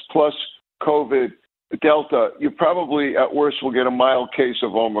 shots plus COVID, Delta, you probably at worst will get a mild case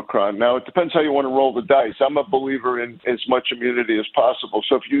of Omicron. Now, it depends how you want to roll the dice. I'm a believer in as much immunity as possible.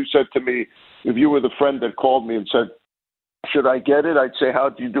 So if you said to me, if you were the friend that called me and said, should I get it? I'd say, how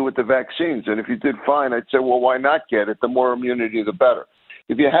do you do with the vaccines? And if you did fine, I'd say, well, why not get it? The more immunity, the better.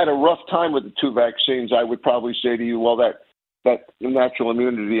 If you had a rough time with the 2 vaccines, I would probably say to you, well, that natural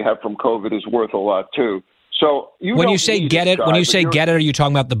immunity you have from COVID is worth a lot too. So when you say get it, are you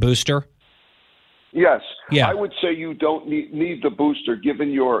talking about the booster? Yes. Yeah. I would say you don't need the booster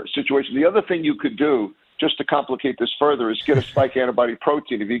given your situation. The other thing you could do, just to complicate this further, is get a spike antibody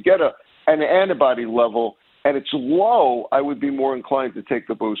protein. If you get an antibody level and it's low, I would be more inclined to take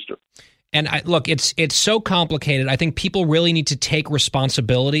the booster. And look, it's so complicated. I think people really need to take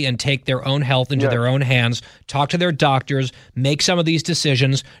responsibility and take their own health into their own hands, talk to their doctors, make some of these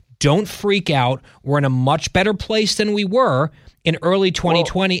decisions. Don't freak out. We're in a much better place than we were in early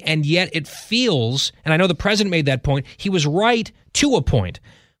 2020, and yet it feels, and I know the president made that point, he was right to a point,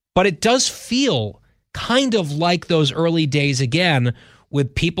 but it does feel kind of like those early days again,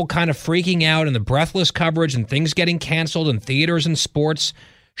 with people kind of freaking out and the breathless coverage and things getting canceled and theaters and sports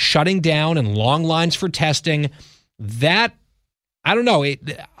shutting down and long lines for testing. That, I don't know,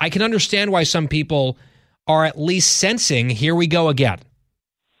 I can understand why some people are at least sensing, here we go again.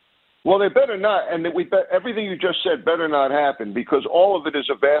 Well, they better not, and everything you just said better not happen, because all of it is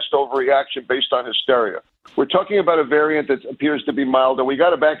a vast overreaction based on hysteria. We're talking about a variant that appears to be milder. We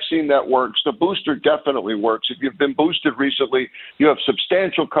got a vaccine that works. The booster definitely works. If you've been boosted recently, you have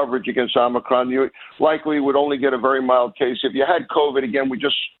substantial coverage against Omicron. You likely would only get a very mild case. If you had COVID, again, we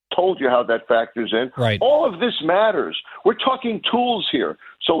just told you how that factors in. Right. All of this matters. We're talking tools here.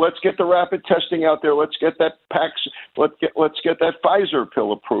 So let's get the rapid testing out there. Let's get that let's get that Pfizer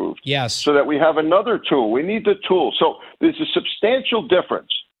pill approved. Yes. So that we have another tool. We need the tool. So there's a substantial difference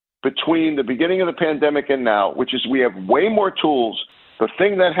between the beginning of the pandemic and now, which is we have way more tools. The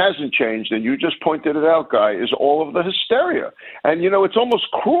thing that hasn't changed, and you just pointed it out, Guy, is all of the hysteria. And, it's almost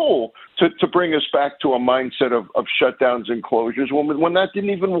cruel to bring us back to a mindset of shutdowns and closures when that didn't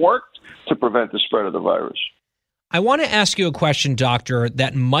even work to prevent the spread of the virus. I want to ask you a question, Doctor,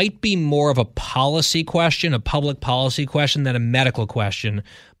 that might be more of a policy question, a public policy question, than a medical question.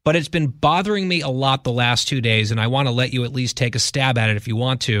 But it's been bothering me a lot the last 2 days, and I want to let you at least take a stab at it if you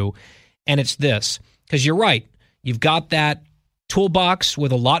want to. And it's this, because you're right. You've got that toolbox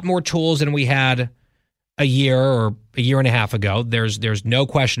with a lot more tools than we had a year or a year and a half ago. There's no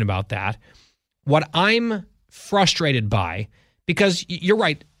question about that. What I'm frustrated by, because you're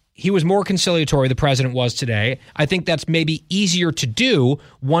right, he was more conciliatory, the president was today. I think that's maybe easier to do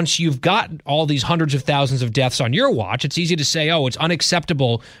once you've got all these hundreds of thousands of deaths on your watch. It's easy to say, oh, it's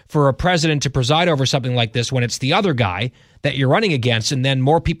unacceptable for a president to preside over something like this when it's the other guy that you're running against, and then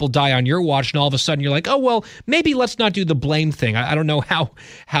more people die on your watch, and all of a sudden you're like, oh, well, maybe let's not do the blame thing. I don't know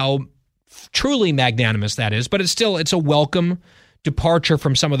how truly magnanimous that is, but it's a welcome departure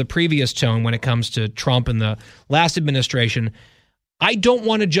from some of the previous tone when it comes to Trump and the last administration. I don't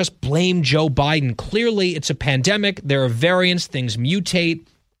want to just blame Joe Biden. Clearly, it's a pandemic. There are variants. Things mutate.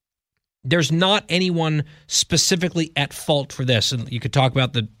 There's not anyone specifically at fault for this. And you could talk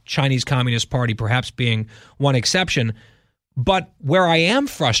about the Chinese Communist Party perhaps being one exception. But where I am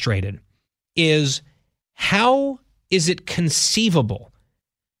frustrated is, how is it conceivable,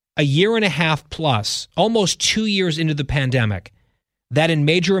 a year and a half plus, almost 2 years into the pandemic, that in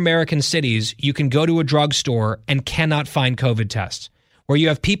major American cities, you can go to a drugstore and cannot find COVID tests, where you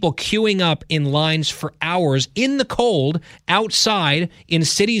have people queuing up in lines for hours in the cold outside in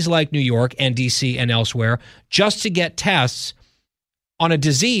cities like New York and D.C. and elsewhere just to get tests on a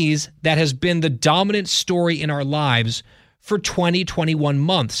disease that has been the dominant story in our lives for 20, 21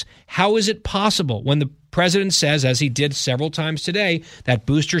 months. How is it possible when the president says, as he did several times today, that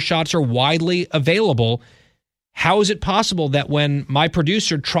booster shots are widely available? How is it possible that when my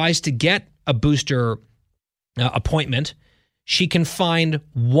producer tries to get a booster appointment, she can find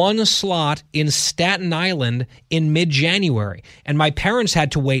one slot in Staten Island in mid-January, and my parents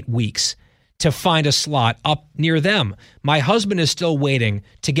had to wait weeks to find a slot up near them? My husband is still waiting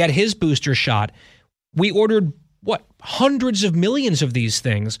to get his booster shot. We ordered, hundreds of millions of these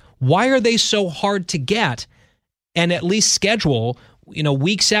things. Why are they so hard to get and at least schedule,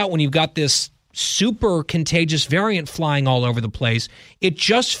 weeks out when you've got this super contagious variant flying all over the place? It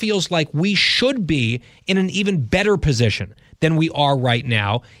just feels like we should be in an even better position than we are right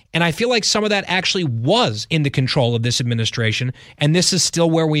now. And I feel like some of that actually was in the control of this administration, and this is still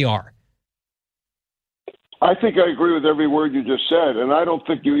where we are. I think I agree with every word you just said, and I don't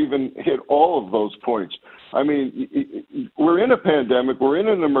think you even hit all of those points. I mean, we're in a pandemic, we're in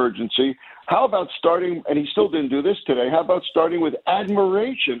an emergency. How about starting, and he still didn't do this today, how about starting with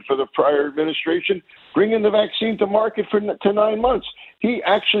admiration for the prior administration, bringing the vaccine to market to 9 months? He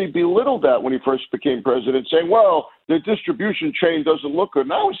actually belittled that when he first became president, saying, well, the distribution chain doesn't look good.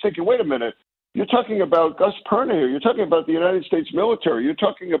 And I was thinking, wait a minute, you're talking about Gus Perna here. You're talking about the United States military. You're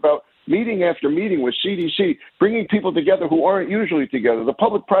talking about meeting after meeting with CDC, bringing people together who aren't usually together, the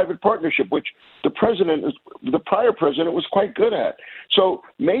public-private partnership, which the prior president was quite good at. So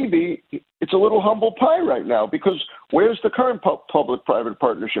maybe it's a little humble pie right now, because where's the current public-private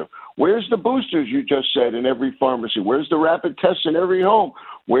partnership? Where's the boosters you just said in every pharmacy? Where's the rapid tests in every home?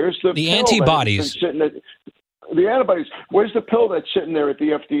 Where's the antibodies? The antibodies. Where's the pill that's sitting there at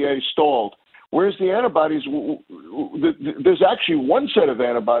the FDA stalled? Whereas the antibodies, there's actually one set of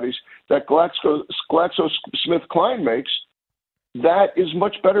antibodies that GlaxoSmithKline makes that is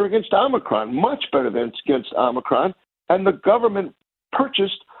much better against Omicron, much better than against Omicron. And the government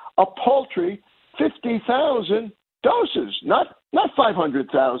purchased a paltry 50,000 doses, not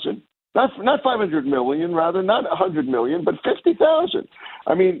 500,000, not 500 million, rather, not 100 million, but 50,000.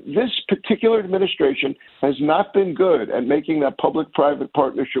 I mean, this particular administration has not been good at making that public-private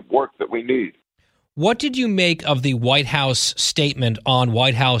partnership work that we need. What did you make of the White House statement on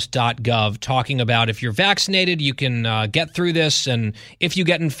whitehouse.gov talking about if you're vaccinated, you can get through this, and if you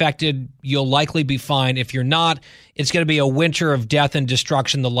get infected, you'll likely be fine. If you're not, it's going to be a winter of death and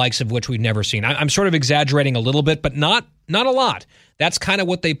destruction, the likes of which we've never seen. I'm sort of exaggerating a little bit, but not a lot. That's kind of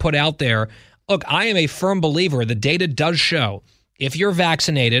what they put out there. Look, I am a firm believer. The data does show if you're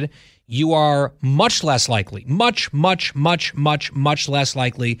vaccinated, you are much less likely, much less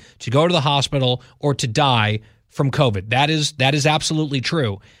likely to go to the hospital or to die from COVID. That is absolutely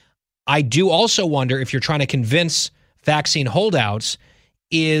true. I do also wonder if you're trying to convince vaccine holdouts,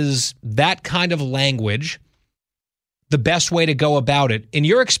 is that kind of language the best way to go about it? In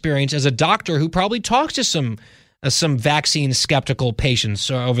your experience as a doctor who probably talks to some vaccine skeptical patients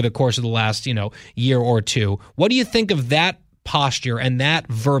over the course of the last, year or two, what do you think of that posture and that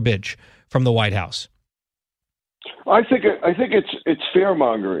verbiage from the White House? I think it's fear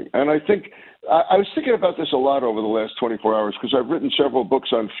mongering, and I think I was thinking about this a lot over the last 24 hours because I've written several books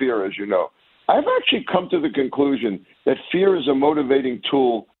on fear, as you know. I've actually come to the conclusion that fear as a motivating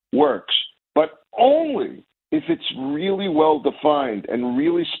tool works, but only if it's really well defined and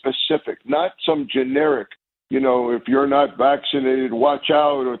really specific, not some generic, if you're not vaccinated, watch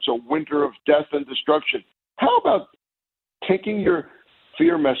out, or it's a winter of death and destruction. How about taking your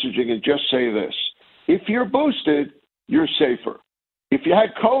fear messaging and just say this: if you're boosted, you're safer. If you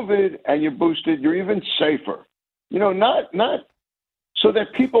had COVID and you're boosted, you're even safer. Not so that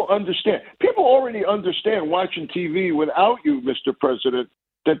people understand. People already understand watching TV without you, Mr. President,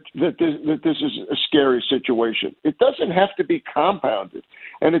 that this is a scary situation. It doesn't have to be compounded,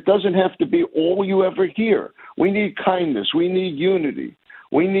 and it doesn't have to be all you ever hear. We need kindness. We need unity.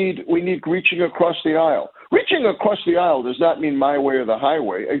 We need reaching across the aisle. Reaching across the aisle does not mean my way or the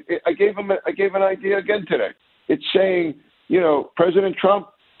highway. I gave an idea again today. It's saying, President Trump,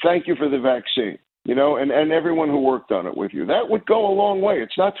 thank you for the vaccine, and everyone who worked on it with you. That would go a long way.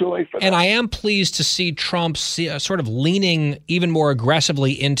 It's not too late for that. And I am pleased to see Trump sort of leaning even more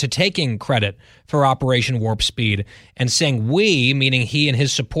aggressively into taking credit for Operation Warp Speed and saying we, meaning he and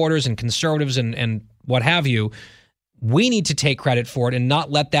his supporters and conservatives and what have you, we need to take credit for it and not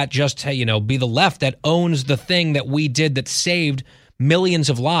let that just, be the left that owns the thing that we did that saved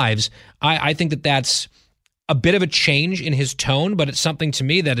millions of lives. I think that that's a bit of a change in his tone, but it's something to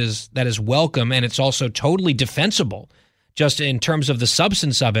me that is welcome, and it's also totally defensible just in terms of the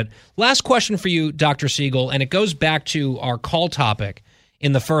substance of it. Last question for you, Dr. Siegel, and it goes back to our call topic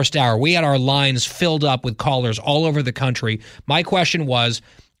in the first hour. We had our lines filled up with callers all over the country. My question was,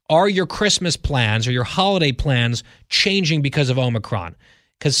 are your Christmas plans or your holiday plans changing because of Omicron?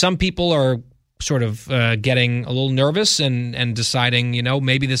 Because some people are sort of getting a little nervous and deciding,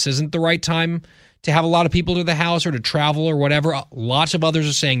 maybe this isn't the right time to have a lot of people to the house or to travel or whatever. Lots of others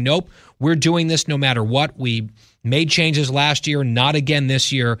are saying, nope, we're doing this no matter what. We made changes last year, not again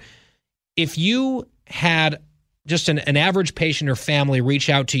this year. If you had just an average patient or family reach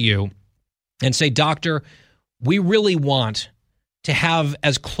out to you and say, doctor, we really want to have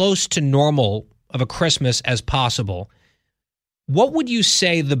as close to normal of a Christmas as possible, what would you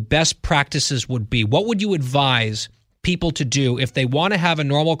say the best practices would be? What would you advise people to do if they want to have a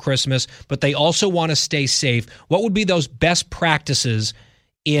normal Christmas, but they also want to stay safe? What would be those best practices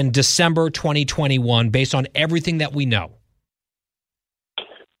in December 2021 based on everything that we know?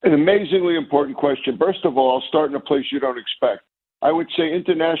 An amazingly important question. First of all, I'll start in a place you don't expect. I would say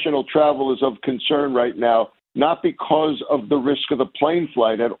international travel is of concern right now, not because of the risk of the plane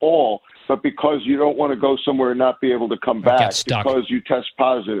flight at all, but because you don't want to go somewhere and not be able to come back because you test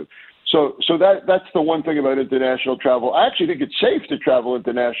positive. So that's the one thing about international travel. I actually think it's safe to travel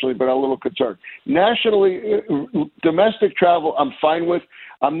internationally, but I'm a little concerned. Nationally, domestic travel, I'm fine with.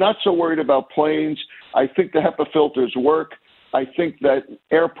 I'm not so worried about planes. I think the HEPA filters work. I think that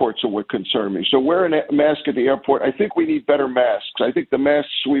airports are what concern me. So wearing a mask at the airport, I think we need better masks. I think the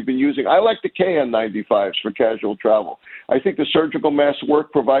masks we've been using, I like the KN95s for casual travel. I think the surgical masks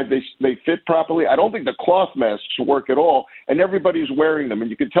work, provided they fit properly. I don't think the cloth masks work at all, and everybody's wearing them.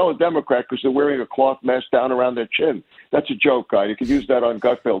 And you can tell a Democrat because they're wearing a cloth mask down around their chin. That's a joke, guy. You could use that on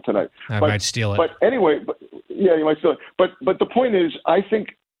Gutfeld tonight. I might steal it. But anyway, yeah, you might steal it. But the point is, I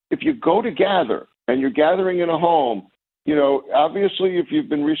think if you go to gather and you're gathering in a home, obviously, if you've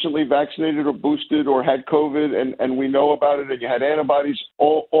been recently vaccinated or boosted or had COVID and we know about it and you had antibodies,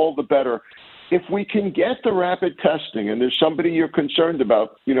 all the better. If we can get the rapid testing and there's somebody you're concerned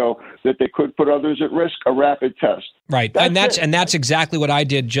about, that they could put others at risk, a rapid test. Right. That's exactly what I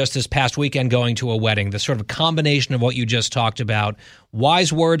did just this past weekend going to a wedding, the sort of combination of what you just talked about.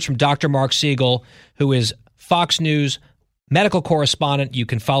 Wise words from Dr. Mark Siegel, who is Fox News medical correspondent. You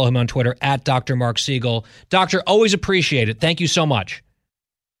can follow him on Twitter at Dr. Mark Siegel. Doctor, always appreciate it. Thank you so much.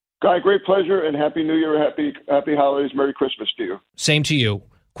 Guy, great pleasure, and Happy New Year, Happy Holidays, Merry Christmas to you. Same to you.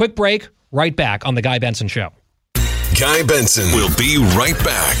 Quick break, right back on The Guy Benson Show. Guy Benson will be right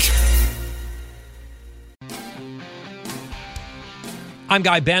back. I'm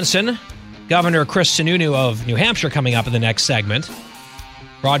Guy Benson. Governor Chris Sununu of New Hampshire coming up in the next segment.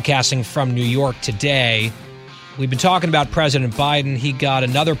 Broadcasting from New York today. We've been talking about President Biden. He got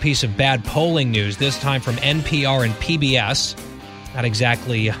another piece of bad polling news, this time from NPR and PBS. Not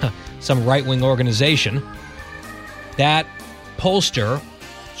exactly some right-wing organization. That pollster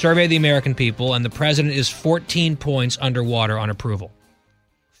surveyed the American people, and the president is 14 points underwater on approval.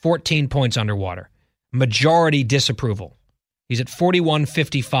 14 points underwater. Majority disapproval. He's at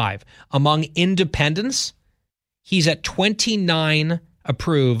 41-55. Among independents, he's at 29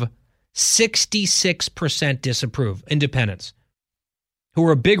 approve, 66% disapprove. Independents, who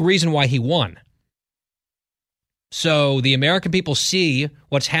were a big reason why he won. So the American people see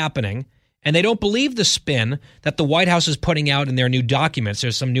what's happening, and they don't believe the spin that the White House is putting out in their new documents.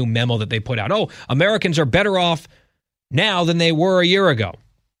 There's some new memo that they put out. Oh, Americans are better off now than they were a year ago.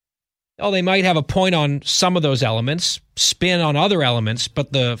 Oh, they might have a point on some of those elements, spin on other elements,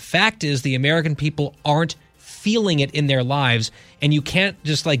 but the fact is the American people aren't feeling it in their lives, and you can't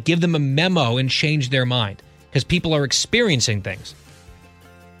just give them a memo and change their mind, because people are experiencing things.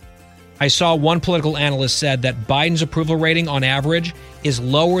 I saw one political analyst said that Biden's approval rating on average is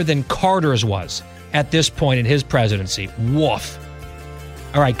lower than Carter's was at this point in his presidency. Woof.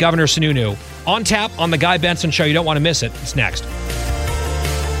 All right, Governor Sununu on tap on The Guy Benson Show. You don't want to miss it. It's next.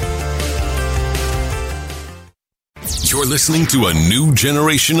 You're listening to a new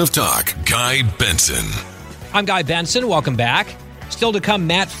generation of talk. Guy Benson. I'm Guy Benson. Welcome back. Still to come,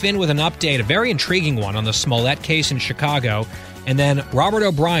 Matt Finn with an update, a very intriguing one on the Smollett case in Chicago. And then Robert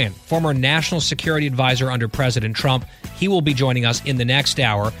O'Brien, former national security advisor under President Trump. He will be joining us in the next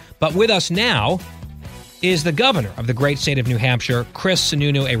hour. But with us now is the governor of the great state of New Hampshire, Chris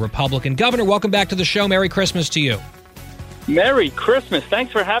Sununu, a Republican. Governor, welcome back to the show. Merry Christmas to you. Merry Christmas.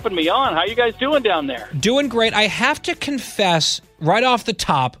 Thanks for having me on. How you guys doing down there? Doing great. I have to confess right off the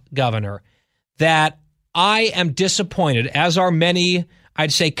top, Governor, that I am disappointed, as are many,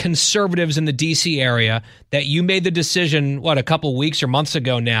 I'd say, conservatives in the D.C. area, that you made the decision, a couple weeks or months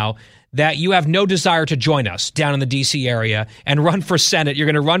ago now, that you have no desire to join us down in the D.C. area and run for Senate. You're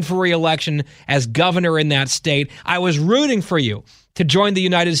going to run for re-election as governor in that state. I was rooting for you to join the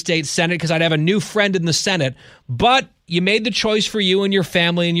United States Senate because I'd have a new friend in the Senate, but you made the choice for you and your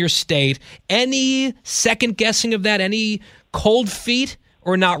family and your state. Any second guessing of that? Any cold feet,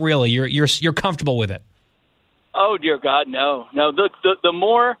 or not really? You're comfortable with it? Oh dear God, no. The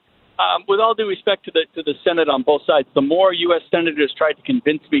more, with all due respect to the Senate on both sides, the more U.S. senators tried to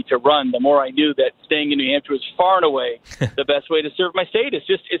convince me to run, the more I knew that staying in New Hampshire was far and away the best way to serve my state. It's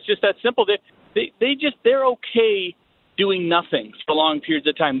just that simple. They're okay doing nothing for long periods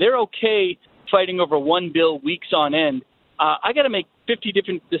of time. They're okay fighting over one bill weeks on end. I got to make 50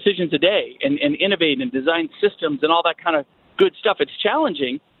 different decisions a day and innovate and design systems and all that kind of good stuff. It's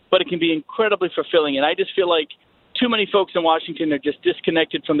challenging, but it can be incredibly fulfilling. And I just feel like too many folks in Washington are just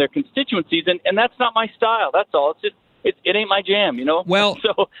disconnected from their constituencies, and that's not my style. That's all. It ain't my jam, you know? Well,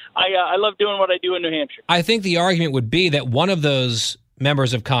 so I love doing what I do in New Hampshire. I think the argument would be that one of those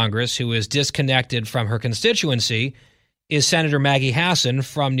members of Congress who is disconnected from her constituency is Senator Maggie Hassan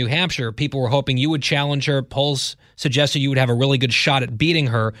from New Hampshire. People were hoping you would challenge her. Polls suggested you would have a really good shot at beating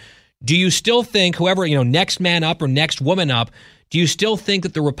her. Do you still think whoever, next man up or next woman up, do you still think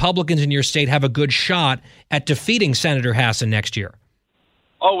that the Republicans in your state have a good shot at defeating Senator Hassan next year?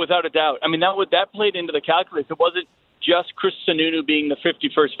 Oh, without a doubt. I mean, that played into the calculus. It wasn't just Chris Sununu being the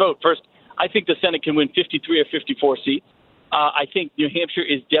 51st vote. First, I think the Senate can win 53 or 54 seats. I think New Hampshire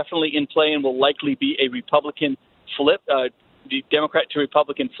is definitely in play and will likely be a Republican flip, the Democrat to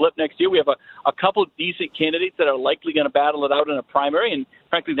Republican flip next year. We have a couple of decent candidates that are likely going to battle it out in a primary, and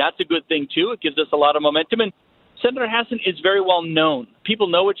frankly, that's a good thing, too. It gives us a lot of momentum, and Senator Hassan is very well known. People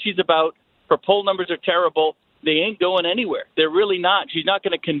know what she's about. Her poll numbers are terrible. They ain't going anywhere. They're really not. She's not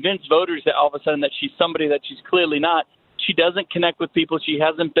going to convince voters that all of a sudden that she's somebody that she's clearly not. She doesn't connect with people. She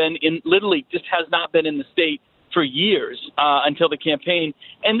hasn't been literally just has not been in the state for years until the campaign.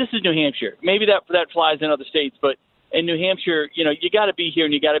 And this is New Hampshire. Maybe that flies in other states, but in New Hampshire, you got to be here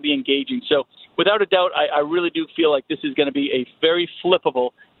and you got to be engaging. So without a doubt, I really do feel like this is going to be a very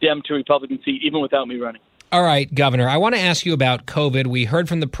flippable Dem to Republican seat, even without me running. All right, Governor, I want to ask you about COVID. We heard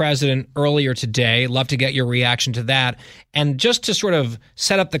from the president earlier today. Love to get your reaction to that. And just to sort of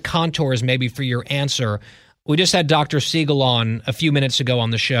set up the contours maybe for your answer, We just had Dr. Siegel on a few minutes ago on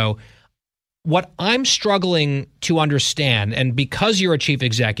the show. What I'm struggling to understand, and because you're a chief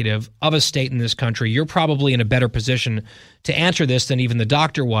executive of a state in this country, you're probably in a better position to answer this than even the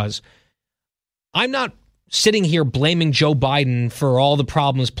doctor was. I'm not sitting here blaming Joe Biden for all the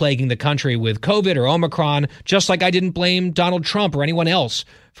problems plaguing the country with COVID or Omicron, just like I didn't blame Donald Trump or anyone else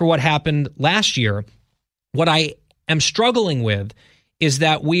for what happened last year. What I am struggling with is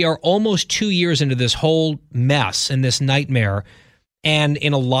that we are almost 2 years into this whole mess and this nightmare. And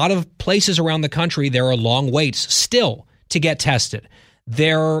in a lot of places around the country, there are long waits still to get tested.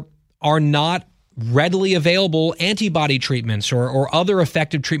 There are not readily available antibody treatments or other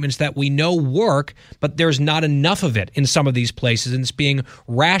effective treatments that we know work, but there's not enough of it in some of these places, and it's being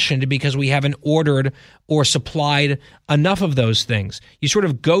rationed because we haven't ordered or supplied enough of those things. You sort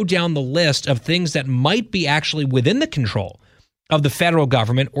of go down the list of things that might be actually within the control of the federal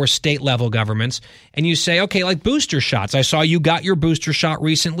government or state level governments, and you say, okay, like booster shots. I saw you got your booster shot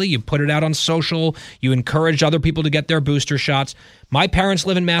recently. You put it out on social. You encouraged other people to get their booster shots. My parents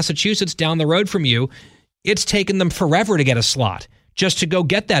live in Massachusetts down the road from you. It's taken them forever to get a slot just to go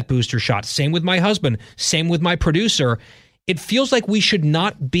get that booster shot. Same with my husband. Same with my producer. It feels like we should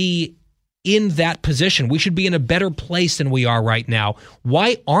not be in that position. We should be in a better place than we are right now.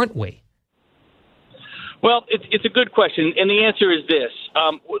 Why aren't we? Well, it's a good question, and the answer is this.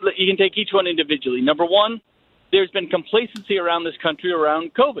 You can take each one individually. Number one, there's been complacency around this country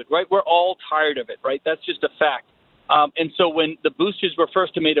around COVID, right? We're all tired of it, right? That's just a fact. And so when the boosters were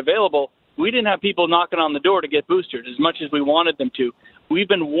first made available, we didn't have people knocking on the door to get boosted as much as we wanted them to. We've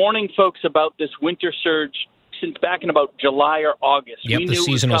been warning folks about this winter surge since back in about July or August. Yep, the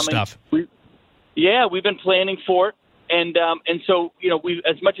seasonal stuff. We've been planning for it. And so, we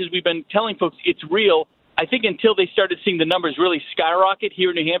as much as we've been telling folks it's real, I think until they started seeing the numbers really skyrocket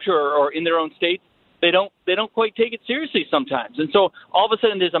here in New Hampshire or in their own states, they don't quite take it seriously sometimes. And so all of a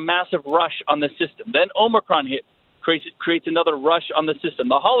sudden there's a massive rush on the system. Then Omicron hit, creates another rush on the system.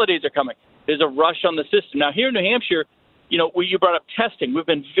 The holidays are coming. There's a rush on the system. Now here in New Hampshire, you brought up testing. We've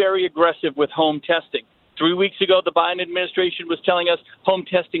been very aggressive with home testing. 3 weeks ago, the Biden administration was telling us home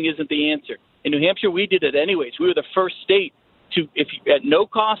testing isn't the answer. In New Hampshire, we did it anyways. We were the first state at no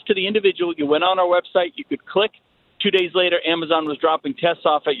cost to the individual, you went on our website, you could click. 2 days later, Amazon was dropping tests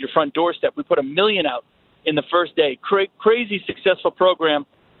off at your front doorstep. We put 1 million out in the first day. Crazy successful program.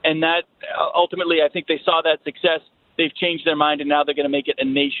 And that ultimately, I think they saw that success. They've changed their mind, and now they're going to make it a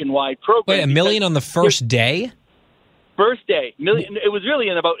nationwide program. Wait, 1 million on the first day? First day. Million. It was really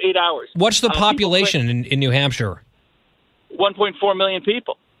in about 8 hours. What's the population in New Hampshire? 1.4 million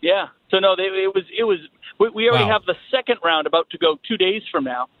people. Yeah. So no, it was. We already have the second round about to go 2 days from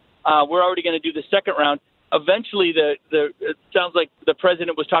now. We're already going to do the second round. Eventually, it sounds like the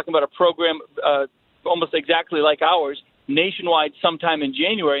president was talking about a program almost exactly like ours, nationwide sometime in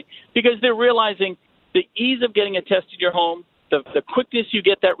January, because they're realizing the ease of getting a test in your home, the quickness you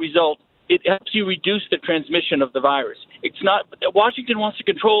get that result, it helps you reduce the transmission of the virus. It's not – Washington wants to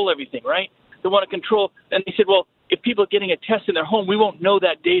control everything, right? They want to control – and they said, well, if people are getting a test in their home, we won't know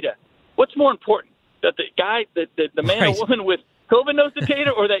that data. What's more important? That the guy, the man or woman with COVID knows the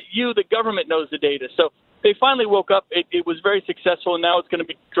data, or that the government knows the data? So they finally woke up. It was very successful, and now it's going to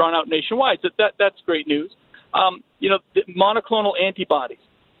be drawn out nationwide. So that's great news. The monoclonal antibodies.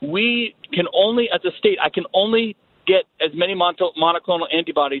 We can only, as a state, I can only get as many monoclonal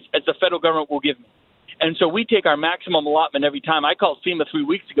antibodies as the federal government will give me. And so we take our maximum allotment every time. I called FEMA 3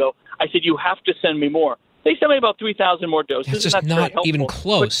 weeks ago. I said, you have to send me more. They sent me about 3,000 more doses. It's just not even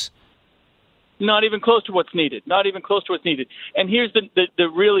close. Not even close to what's needed. Not even close to what's needed. And here's the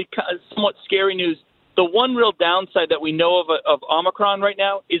really somewhat scary news. The one real downside that we know of Omicron right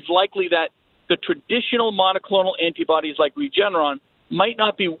now is likely that the traditional monoclonal antibodies like Regeneron might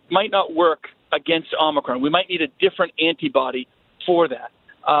not work against Omicron. We might need a different antibody for that.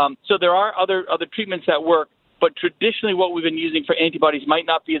 So there are other treatments that work, but traditionally what we've been using for antibodies might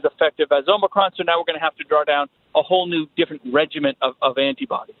not be as effective as Omicron. So now we're going to have to draw down a whole new different regimen of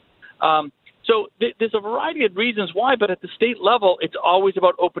antibodies. So there's a variety of reasons why, but at the state level, it's always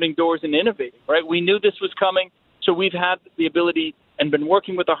about opening doors and innovating, right? We knew this was coming, so we've had the ability and been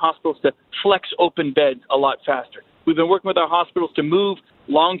working with our hospitals to flex open beds a lot faster. We've been working with our hospitals to move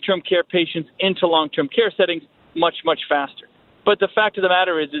long-term care patients into long-term care settings much, much faster. But the fact of the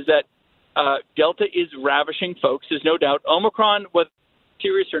matter is that Delta is ravishing folks. There's no doubt. Omicron, whether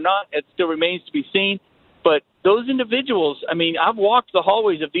serious or not, it still remains to be seen. But those individuals, I mean, I've walked the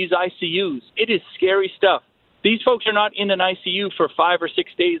hallways of these ICUs. It is scary stuff. These folks are not in an ICU for 5 or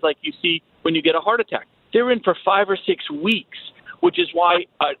 6 days like you see when you get a heart attack. They're in for 5 or 6 weeks, which is why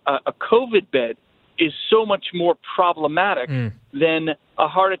a COVID bed is so much more problematic than a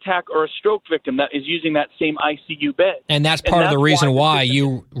heart attack or a stroke victim that is using that same ICU bed. And that's part of the reason why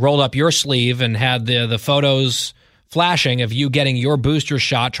you rolled up your sleeve and had the photos flashing of you getting your booster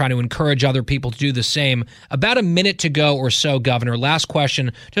shot, trying to encourage other people to do the same. About a minute to go or so, Governor. Last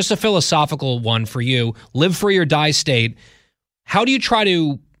question, just a philosophical one for you. Live free or die state. How do you try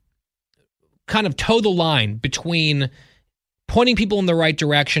to kind of toe the line between pointing people in the right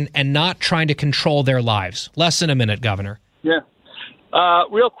direction and not trying to control their lives? Less than a minute, Governor. Yeah.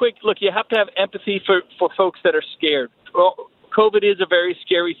 Real quick, look, you have to have empathy for folks that are scared. Well, COVID is a very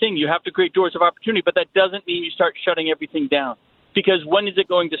scary thing. You have to create doors of opportunity, but that doesn't mean you start shutting everything down. Because when is it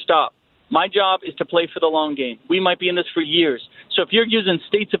going to stop? My job is to play for the long game. We might be in this for years. So if you're using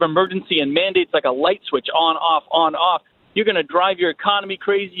states of emergency and mandates like a light switch, on, off, you're going to drive your economy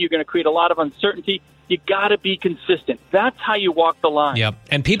crazy. You're going to create a lot of uncertainty. You got to be consistent. That's how you walk the line. Yep.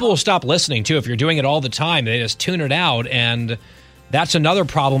 And people will stop listening, too. If you're doing it all the time, they just tune it out, and that's another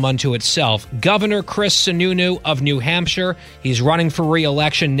problem unto itself. Governor Chris Sununu of New Hampshire. He's running for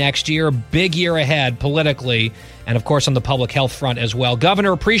re-election next year. Big year ahead politically, and, of course, on the public health front as well.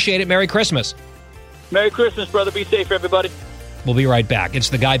 Governor, appreciate it. Merry Christmas. Merry Christmas, brother. Be safe, everybody. We'll be right back. It's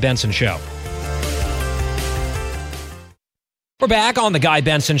The Guy Benson Show. We're back on The Guy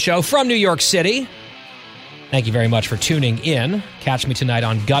Benson Show from New York City. Thank you very much for tuning in. Catch me tonight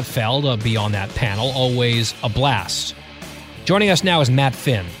on Gutfeld. I'll be on that panel. Always a blast. Joining us now is Matt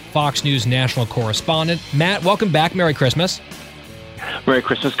Finn, Fox News national correspondent. Matt, welcome back. Merry Christmas. Merry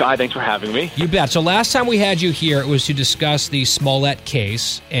Christmas, Guy. Thanks for having me. You bet. So last time we had you here, it was to discuss the Smollett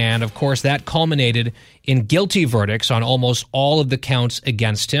case. And, of course, that culminated in guilty verdicts on almost all of the counts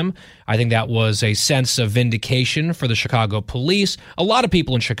against him. I think that was a sense of vindication for the Chicago police. A lot of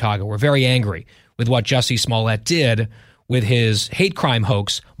people in Chicago were very angry with what Jussie Smollett did with his hate crime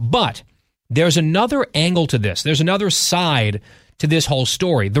hoax. But there's another angle to this. There's another side to this whole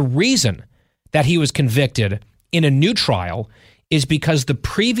story. The reason that he was convicted in a new trial is because the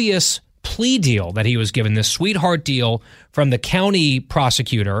previous plea deal that he was given, this sweetheart deal from the county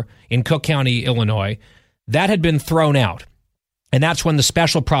prosecutor in Cook County, Illinois, that had been thrown out. And that's when the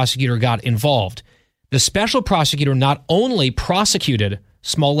special prosecutor got involved. The special prosecutor not only prosecuted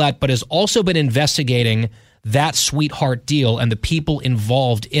Smollett, but has also been investigating that sweetheart deal and the people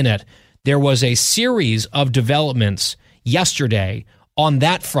involved in it. There was a series of developments yesterday on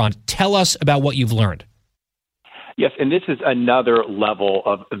that front. Tell us about what you've learned. Yes, and this is another level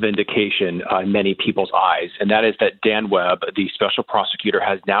of vindication in many people's eyes, and that is that Dan Webb, the special prosecutor,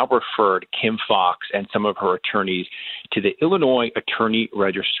 has now referred Kim Foxx and some of her attorneys to the Illinois Attorney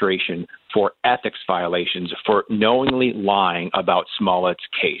Registration for ethics violations for knowingly lying about Smollett's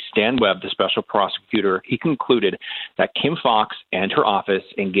case. Dan Webb, the special prosecutor, he concluded that Kim Foxx and her office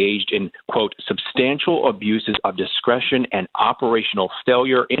engaged in, quote, substantial abuses of discretion and operational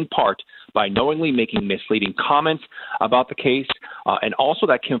failure, in part by knowingly making misleading comments about the case, and also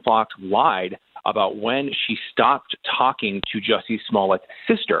that Kim Foxx lied about when she stopped talking to Jussie Smollett's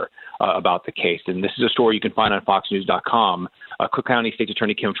sister about the case. And this is a story you can find on FoxNews.com. Cook County State's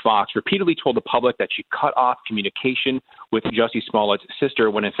Attorney Kim Foxx repeatedly told the public that she cut off communication with Jussie Smollett's sister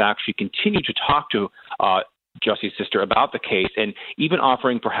when, in fact, she continued to talk to Jussie's sister about the case, and even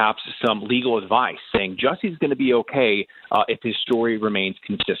offering perhaps some legal advice, saying Jussie's going to be okay if his story remains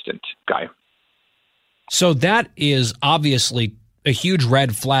consistent. Guy. So that is obviously a huge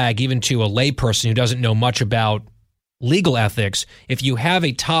red flag, even to a layperson who doesn't know much about legal ethics. If you have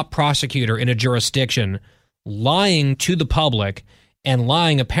a top prosecutor in a jurisdiction lying to the public and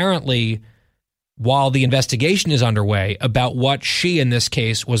lying apparently while the investigation is underway about what she in this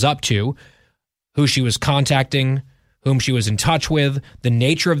case was up to, who she was contacting, whom she was in touch with, the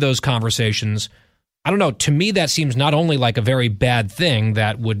nature of those conversations. I don't know. To me, that seems not only like a very bad thing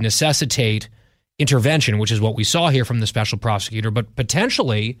that would necessitate intervention, which is what we saw here from the special prosecutor, but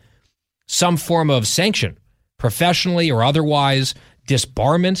potentially some form of sanction, professionally or otherwise,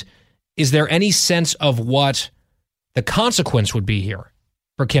 disbarment. Is there any sense of what the consequence would be here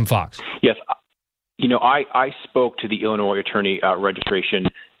for Kim Foxx? Yes. You know, I spoke to the Illinois Attorney Registration,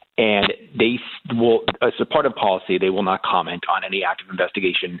 and they will, as a part of policy, they will not comment on any active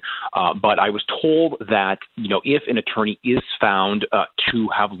investigation. But I was told that, you know, if an attorney is found to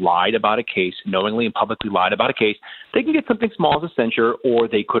have lied about a case, knowingly and publicly lied about a case, they can get something small as a censure, or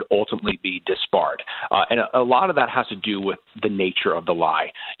they could ultimately be disbarred. And a lot of that has to do with the nature of the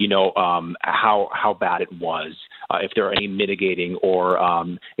lie, you know, how bad it was, if there are any mitigating or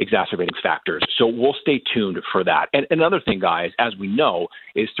exacerbating factors. So we'll stay tuned for that. And another thing, guys, as we know,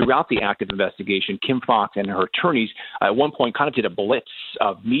 is throughout the active investigation, Kim Foxx and her attorneys at one point kind of did a blitz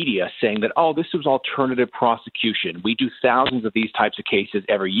of media saying that, oh, this was alternative prosecution. We do thousands of these types of cases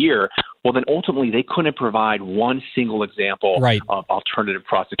every year. Well, then ultimately they couldn't provide one single example of alternative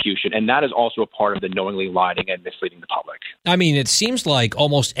prosecution. And that is also a part of the knowingly lying and misleading the public. I mean, it seems like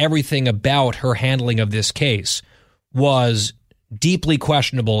almost everything about her handling of this case was deeply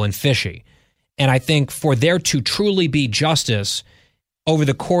questionable and fishy. And I think for there to truly be justice over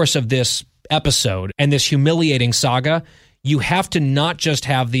the course of this episode and this humiliating saga, you have to not just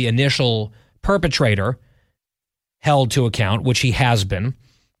have the initial perpetrator held to account, which he has been,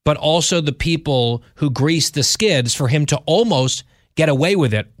 but also the people who greased the skids for him to almost get away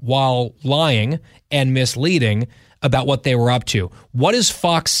with it while lying and misleading about what they were up to. What is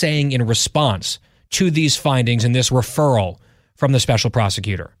Fox saying in response to these findings and this referral from the special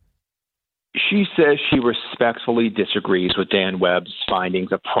prosecutor? She says she respectfully disagrees with Dan Webb's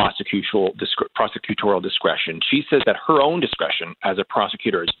findings of prosecutorial discretion. She says that her own discretion as a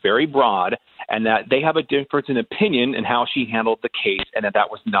prosecutor is very broad and that they have a difference in opinion in how she handled the case and that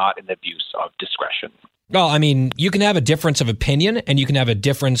was not an abuse of discretion. Well, I mean, you can have a difference of opinion and you can have a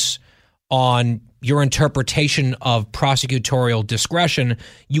difference on your interpretation of prosecutorial discretion.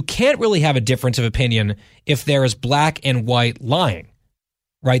 You can't really have a difference of opinion if there is black and white lying.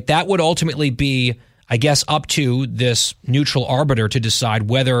 Right, that would ultimately be, I guess, up to this neutral arbiter to decide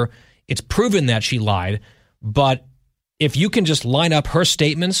whether it's proven that she lied. But if you can just line up her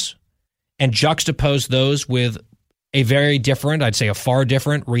statements and juxtapose those with a very different, I'd say a far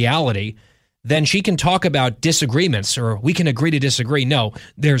different reality, then she can talk about disagreements or we can agree to disagree. No,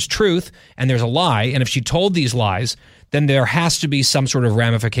 there's truth and there's a lie. And if she told these lies, then there has to be some sort of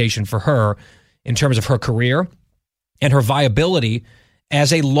ramification for her in terms of her career and her viability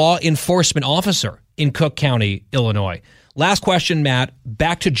as a law enforcement officer in Cook County, Illinois. Last question, Matt.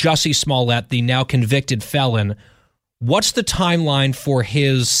 Back to Jussie Smollett, the now convicted felon. What's the timeline for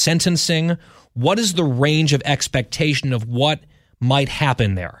his sentencing? What is the range of expectation of what might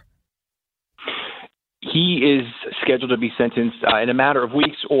happen there? He is scheduled to be sentenced in a matter of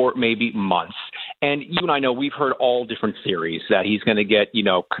weeks or maybe months. And you and I know we've heard all different theories that he's going to get,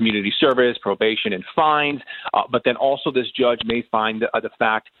 community service, probation, and fines. But then also this judge may find the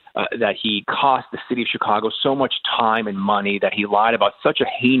fact that he cost the city of Chicago so much time and money that he lied about such a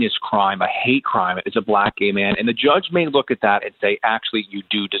heinous crime, a hate crime as a black gay man. And the judge may look at that and say, actually, you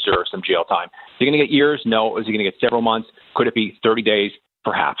do deserve some jail time. Is he going to get years? No. Is he going to get several months? Could it be 30 days?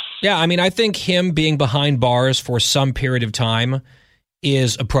 Perhaps. Yeah, I mean, I think him being behind bars for some period of time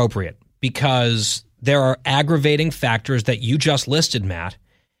is appropriate because there are aggravating factors that you just listed, Matt.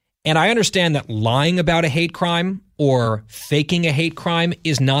 And I understand that lying about a hate crime or faking a hate crime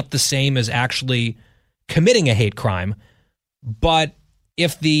is not the same as actually committing a hate crime. But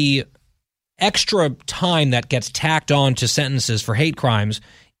if the extra time that gets tacked on to sentences for hate crimes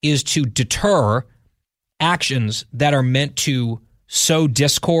is to deter actions that are meant to sow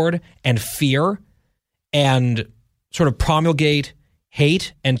discord and fear and sort of promulgate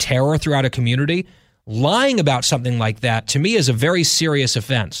hate and terror throughout a community, lying about something like that to me is a very serious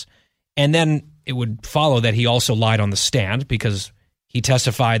offense. And then it would follow that he also lied on the stand because he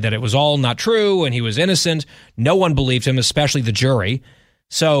testified that it was all not true and he was innocent. No one believed him, especially the jury.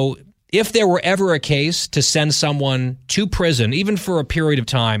 So if there were ever a case to send someone to prison, even for a period of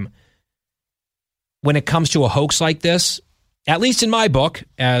time, when it comes to a hoax like this, at least in my book,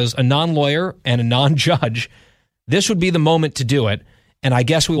 as a non-lawyer and a non-judge, this would be the moment to do it. And I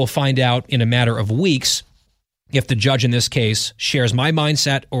guess we will find out in a matter of weeks if the judge in this case shares my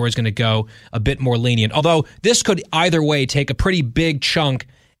mindset or is going to go a bit more lenient. Although this could either way take a pretty big chunk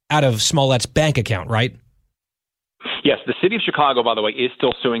out of Smollett's bank account, right? Yes, the city of Chicago, by the way, is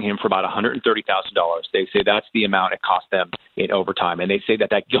still suing him for about $130,000. They say that's the amount it cost them in overtime. And they say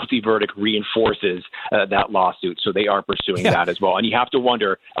that guilty verdict reinforces that lawsuit. So they are pursuing that as well. And you have to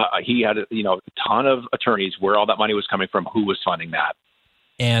wonder, he had a ton of attorneys where all that money was coming from, who was funding that.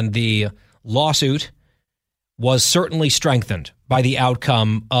 And the lawsuit was certainly strengthened by the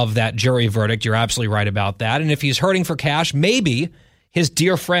outcome of that jury verdict. You're absolutely right about that. And if he's hurting for cash, maybe his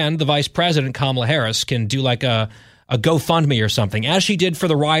dear friend, the Vice President, Kamala Harris, can do like a GoFundMe or something, as she did for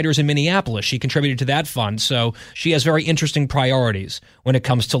the rioters in Minneapolis. She contributed to that fund. So she has very interesting priorities when it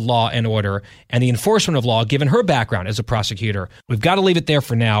comes to law and order and the enforcement of law, given her background as a prosecutor. We've got to leave it there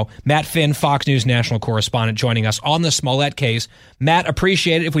for now. Matt Finn, Fox News national correspondent, joining us on the Smollett case. Matt,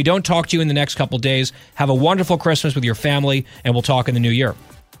 appreciate it. If we don't talk to you in the next couple days, have a wonderful Christmas with your family, and we'll talk in the new year.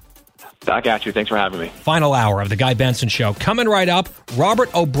 Back at you. Thanks for having me. Final hour of the Guy Benson Show. Coming right up,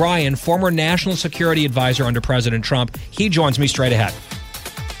 Robert O'Brien, former national security advisor under President Trump. He joins me straight ahead.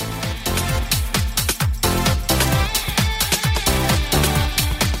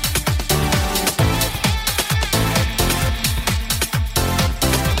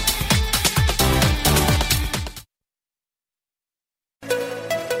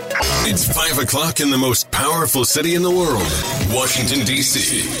 It's 5 o'clock in the most powerful city in the world, Washington,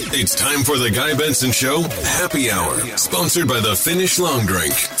 D.C. It's time for the Guy Benson Show Happy Hour, sponsored by the Finnish Long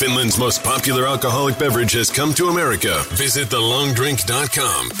Drink. Finland's most popular alcoholic beverage has come to America. Visit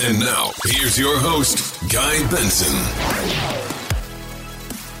thelongdrink.com. And now, here's your host, Guy Benson.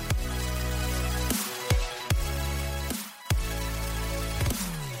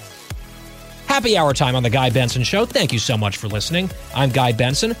 Happy hour time on the Guy Benson Show. Thank you so much for listening. I'm Guy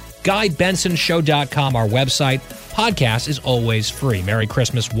Benson. GuyBensonShow.com, our website. Podcast is always free. Merry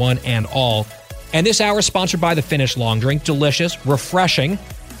Christmas, one and all. And this hour is sponsored by the Finnish Long Drink. Delicious, refreshing.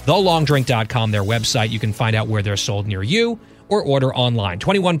 TheLongDrink.com, their website. You can find out where they're sold near you or order online.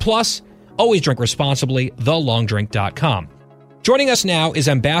 21 plus. Always drink responsibly. TheLongDrink.com. Joining us now is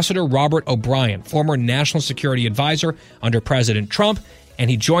Ambassador Robert O'Brien, former national security advisor under President Trump. And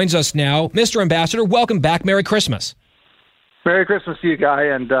he joins us now. Mr. Ambassador, welcome back. Merry Christmas. Merry Christmas to you, Guy.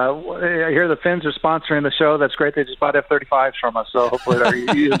 And I hear the Finns are sponsoring the show. That's great. They just bought F-35s from us. So hopefully they're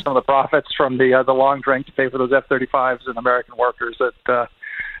using some of the profits from the long drink to pay for those F-35s and American workers that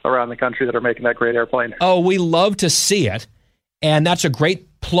around the country that are making that great airplane. Oh, we love to see it. And that's a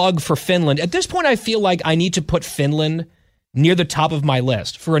great plug for Finland. At this point, I feel like I need to put Finland near the top of my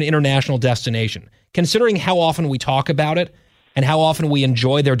list for an international destination. Considering how often we talk about it, and how often we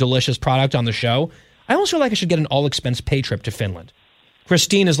enjoy their delicious product on the show, I almost feel like I should get an all-expense pay trip to Finland.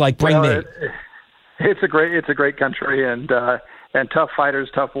 Christine is like, bring me. It's a great country, and tough fighters,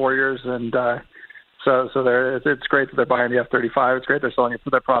 tough warriors, and so it's great that they're buying the F-35. It's great they're selling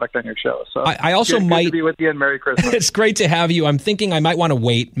their product on your show. So I also might good to be with you, and Merry Christmas. It's great to have you. I'm thinking I might want to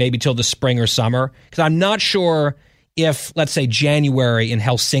wait maybe till the spring or summer, because I'm not sure if, let's say, January in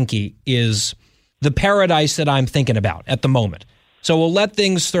Helsinki is the paradise that I'm thinking about at the moment. So we'll let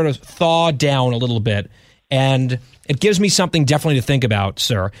things sort of thaw down a little bit, and it gives me something definitely to think about,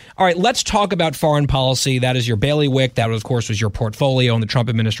 sir. All right, let's talk about foreign policy. That is your bailiwick. That, of course, was your portfolio in the Trump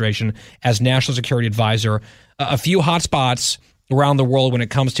administration as national security advisor. A few hot spots around the world when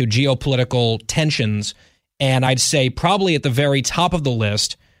it comes to geopolitical tensions, and I'd say probably at the very top of the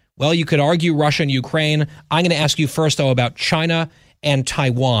list, well, you could argue Russia and Ukraine. I'm going to ask you first, though, about China and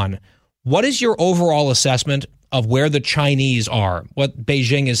Taiwan. What is your overall assessment of where the Chinese are, what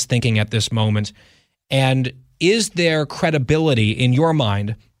Beijing is thinking at this moment, and is there credibility in your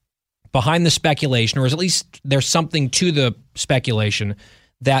mind behind the speculation, or is at least there's something to the speculation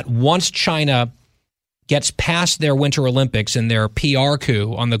that once China gets past their Winter Olympics and their PR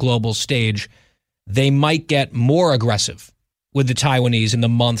coup on the global stage, they might get more aggressive with the Taiwanese in the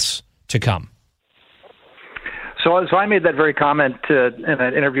months to come? So I made that very comment in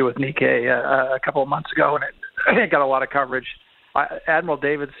an interview with Nikkei a couple of months ago, and it got a lot of coverage. Admiral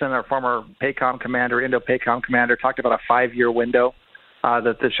Davidson, our former PACOM commander, Indo-PACOM commander, talked about a 5-year window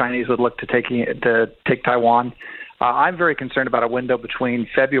that the Chinese would look to take Taiwan. I'm very concerned about a window between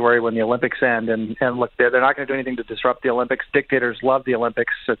February, when the Olympics end, and look, they're not going to do anything to disrupt the Olympics. Dictators love the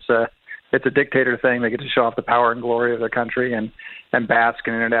Olympics. It's a dictator thing. They get to show off the power and glory of their country and bask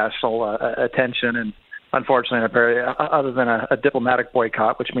in international attention. And unfortunately, other than a diplomatic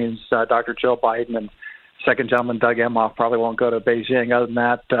boycott, which means Dr. Joe Biden and second gentleman Doug Emhoff probably won't go to Beijing. Other than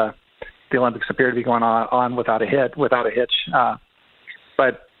that, the Olympics appear to be going on without a hitch.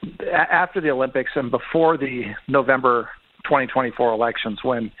 But after the Olympics and before the November 2024 elections,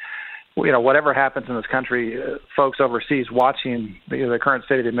 when whatever happens in this country, folks overseas watching the current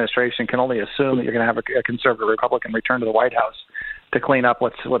state of the administration can only assume that you're going to have a conservative Republican return to the White House to clean up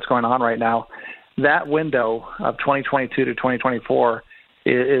what's going on right now. That window of 2022 to 2024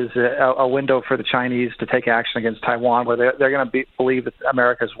 is a window for the Chinese to take action against Taiwan, where they're going to believe that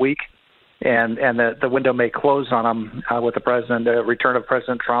America is weak, and the window may close on them with the return of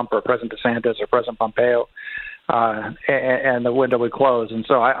President Trump or President DeSantis or President Pompeo, and the window would close. And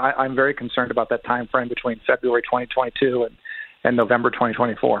so I'm very concerned about that time frame between February 2022 and November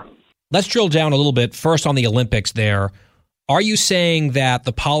 2024. Let's drill down a little bit first on the Olympics there. Are you saying that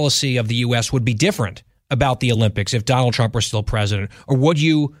the policy of the U.S. would be different about the Olympics if Donald Trump were still president? Or would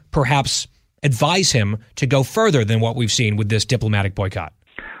you perhaps advise him to go further than what we've seen with this diplomatic boycott?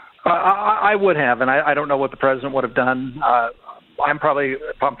 I would have, and I don't know what the president would have done. I'm probably,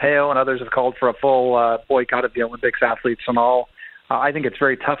 Pompeo and others have called for a full boycott of the Olympics, athletes and all. I think it's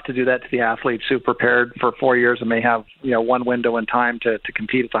very tough to do that to the athletes who prepared for 4 years and may have one window in time to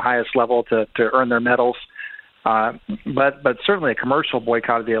compete at the highest level to earn their medals. But certainly a commercial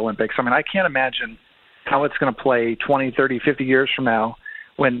boycott of the Olympics. I mean, I can't imagine how it's going to play 20, 30, 50 years from now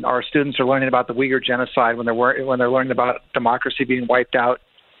when our students are learning about the Uyghur genocide, when they're learning about democracy being wiped out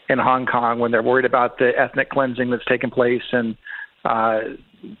in Hong Kong, when they're worried about the ethnic cleansing that's taken place in the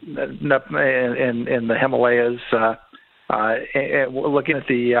Himalayas, looking at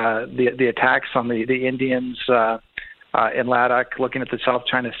the attacks on the Indians in Ladakh, looking at the South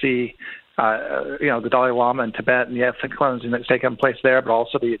China Sea, the Dalai Lama in Tibet and the ethnic cleansing that's taken place there, but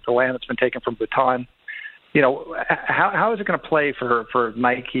also the land that's been taken from Bhutan. How is it going to play for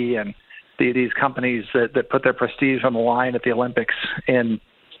Nike and these companies that put their prestige on the line at the Olympics in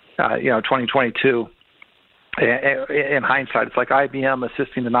 2022? In hindsight, it's like IBM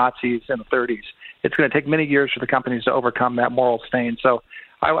assisting the Nazis in the 30s. It's going to take many years for the companies to overcome that moral stain. So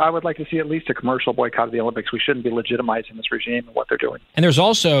I would like to see at least a commercial boycott of the Olympics. We shouldn't be legitimizing this regime and what they're doing. And there's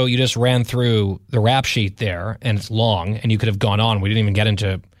also, you just ran through the rap sheet there, and it's long, and you could have gone on. We didn't even get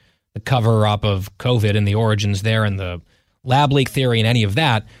into the cover-up of COVID and the origins there and the lab leak theory and any of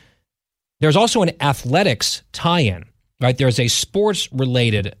that. There's also an athletics tie-in, right? There's a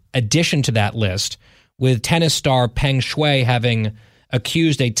sports-related addition to that list with tennis star Peng Shuai having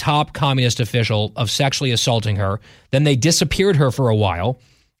accused a top communist official of sexually assaulting her. Then they disappeared her for a while.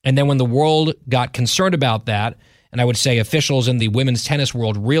 And then when the world got concerned about that, and I would say officials in the women's tennis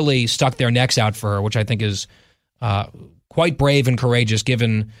world really stuck their necks out for her, which I think is quite brave and courageous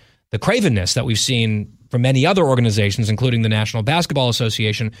given the cravenness that we've seen from many other organizations, including the National Basketball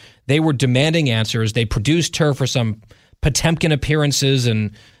Association. They were demanding answers. They produced her for some Potemkin appearances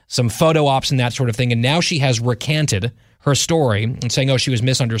and some photo ops and that sort of thing. And now she has recanted her story and saying, she was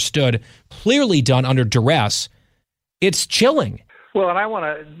misunderstood, clearly done under duress. It's chilling. Well, and I want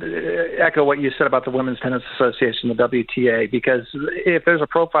to echo what you said about the Women's Tennis Association, the WTA, because if there's a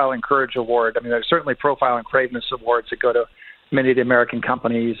Profile and Courage Award, I mean, there's certainly Profile and Craveness Awards that go to many of the American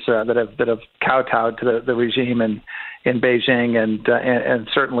companies that have kowtowed to the regime in Beijing, and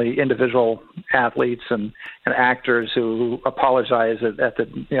certainly individual athletes and actors who apologize at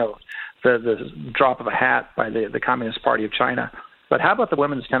the drop of a hat by the Communist Party of China. But how about the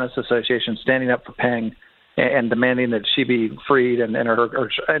Women's Tennis Association standing up for Peng and demanding that she be freed and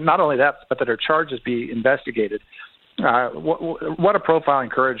not only that, but that her charges be investigated? What a profile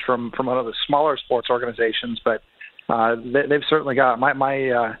and courage from one of the smaller sports organizations, but they've certainly got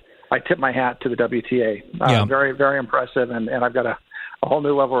I tip my hat to the WTA. Very, very impressive, and I've got a whole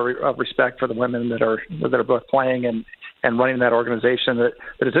new level of respect for the women that are both playing and running that organization. That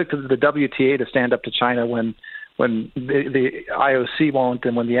it took the WTA to stand up to China when the IOC won't,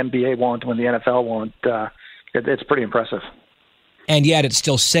 and when the NBA won't, and when the NFL won't. It's pretty impressive. And yet it's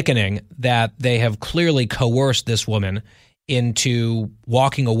still sickening that they have clearly coerced this woman into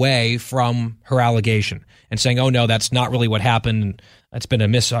walking away from her allegation and saying, oh, no, that's not really what happened. It's been a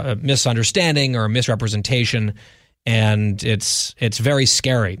misunderstanding or a misrepresentation. And it's very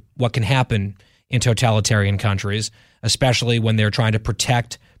scary what can happen in totalitarian countries, especially when they're trying to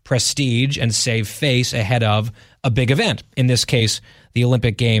protect prestige and save face ahead of a big event, in this case, the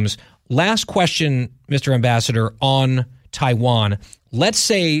Olympic Games. Last question, Mr. Ambassador, on Taiwan. Let's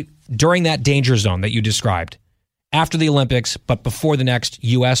say during that danger zone that you described, after the Olympics, but before the next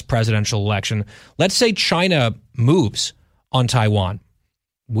U.S. presidential election, let's say China moves on Taiwan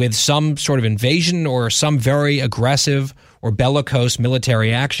with some sort of invasion or some very aggressive or bellicose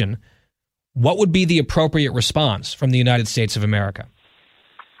military action. What would be the appropriate response from the United States of America?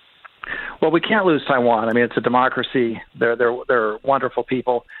 Well, we can't lose Taiwan. I mean, it's a democracy. They're wonderful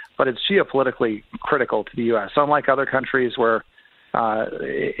people, but it's geopolitically critical to the U.S. Unlike other countries where,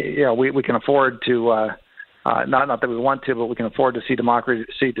 we can afford to, not that we want to, but we can afford to see democracy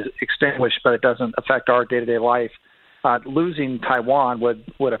extinguished, but it doesn't affect our day-to-day life. Losing Taiwan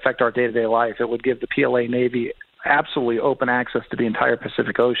would affect our day-to-day life. It would give the PLA Navy absolutely open access to the entire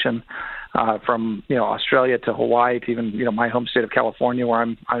Pacific Ocean, from Australia to Hawaii to even my home state of California, where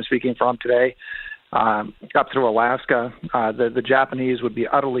I'm speaking from today, up through Alaska. The Japanese would be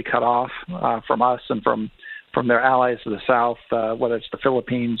utterly cut off from us and from their allies to the south, whether it's the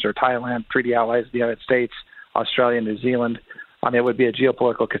Philippines or Thailand, treaty allies of the United States, Australia, New Zealand. It would be a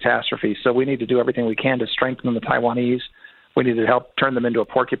geopolitical catastrophe. So we need to do everything we can to strengthen the Taiwanese. We need to help turn them into a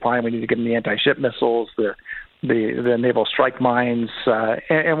porcupine. We need to give them the anti-ship missiles, the naval strike mines,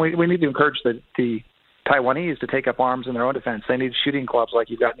 and we need to encourage the Taiwanese to take up arms in their own defense. They need shooting clubs like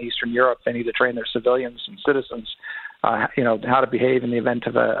you've got in Eastern Europe. They need to train their civilians and citizens, how to behave in the event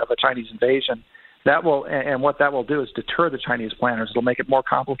of a Chinese invasion. That will, and what that will do is deter the Chinese planners. It'll make it more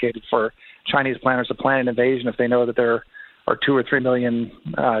complicated for Chinese planners to plan an invasion if they know that there are 2 or 3 million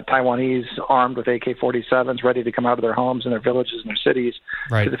Taiwanese armed with AK-47s ready to come out of their homes and their villages and their cities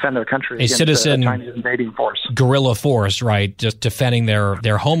to defend their country against citizen a Chinese invading force. Guerrilla force, right, just defending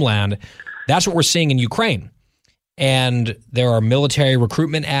their homeland. That's what we're seeing in Ukraine. And there are military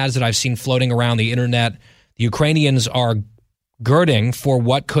recruitment ads that I've seen floating around the internet. The Ukrainians are girding for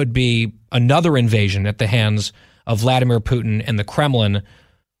what could be another invasion at the hands of Vladimir Putin and the Kremlin.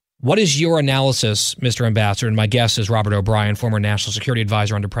 What is your analysis, Mr. Ambassador? And my guest is Robert O'Brien, former national security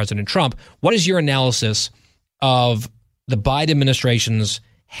advisor under President Trump. What is your analysis of the Biden administration's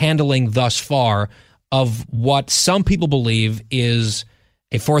handling thus far of what some people believe is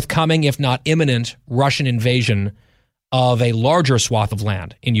a forthcoming, if not imminent, Russian invasion of a larger swath of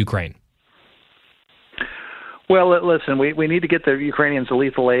land in Ukraine? Well, listen, we need to get the Ukrainians the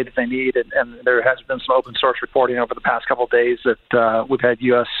lethal aid that they need, and there has been some open source reporting over the past couple of days that we've had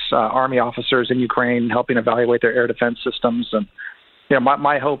U.S. Army officers in Ukraine helping evaluate their air defense systems. And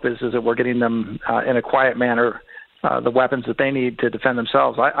my hope is that we're getting them in a quiet manner the weapons that they need to defend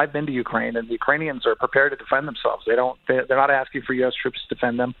themselves. I've been to Ukraine, and the Ukrainians are prepared to defend themselves. They're not asking for U.S. troops to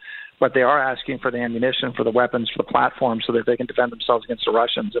defend them, but they are asking for the ammunition, for the weapons, for the platforms, so that they can defend themselves against the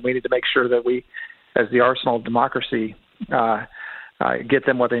Russians. And we need to make sure that we, as the arsenal of democracy, get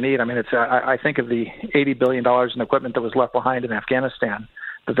them what they need. I mean, I think of the $80 billion in equipment that was left behind in Afghanistan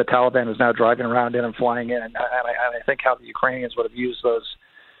that the Taliban is now driving around in and flying in. And I think how the Ukrainians would have used those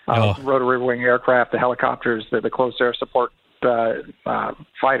rotary wing aircraft, the helicopters, the close air support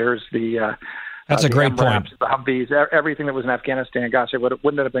fighters, that's a great point. The Humvees, everything that was in Afghanistan. Gosh,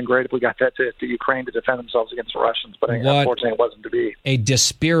 wouldn't it have been great if we got that to Ukraine to defend themselves against the Russians? But unfortunately, it wasn't to be. A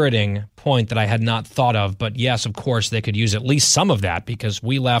dispiriting point that I had not thought of. But yes, of course, they could use at least some of that because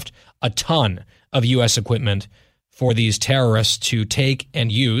we left a ton of U.S. equipment for these terrorists to take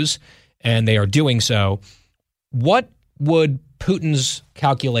and use, and they are doing so. What would Putin's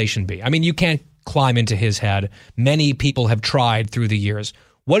calculation be? I mean, you can't climb into his head. Many people have tried through the years.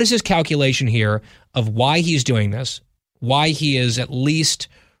 What is his calculation here of why he's doing this, why he is at least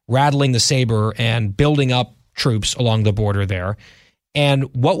rattling the saber and building up troops along the border there, and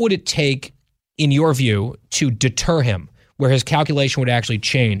what would it take, in your view, to deter him, where his calculation would actually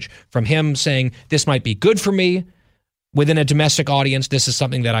change from him saying, this might be good for me within a domestic audience, this is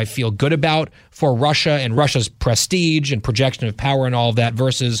something that I feel good about for Russia and Russia's prestige and projection of power and all of that,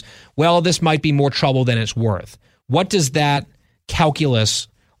 versus, well, this might be more trouble than it's worth. What does that calculus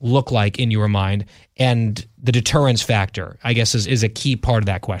look like in your mind? And the deterrence factor, I guess, is a key part of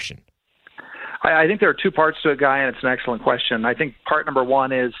that question. I think there are two parts to it, Guy, and it's an excellent question. I think part number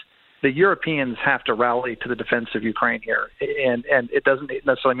one is the Europeans have to rally to the defense of Ukraine here. And it doesn't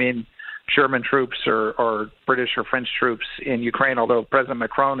necessarily mean German troops or British or French troops in Ukraine, although President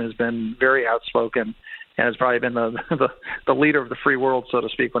Macron has been very outspoken and has probably been the leader of the free world, so to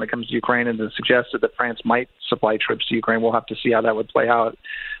speak, when it comes to Ukraine, and has suggested that France might supply troops to Ukraine. We'll have to see how that would play out.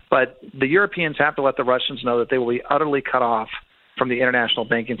 But the Europeans have to let the Russians know that they will be utterly cut off from the international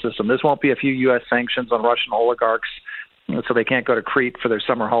banking system. This won't be a few U.S. sanctions on Russian oligarchs so they can't go to Crete for their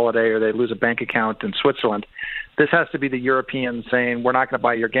summer holiday or they lose a bank account in Switzerland. This has to be the Europeans saying, we're not going to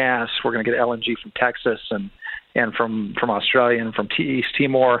buy your gas. We're going to get LNG from Texas and from Australia and from East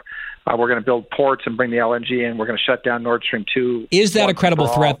Timor. We're going to build ports and bring the LNG in. We're going to shut down Nord Stream 2. Is that a credible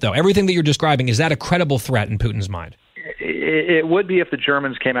threat, though? Everything that you're describing, is that a credible threat in Putin's mind? It would be if the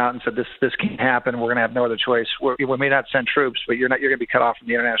Germans came out and said this can't happen. We're going to have no other choice. We may not send troops, but you're going to be cut off from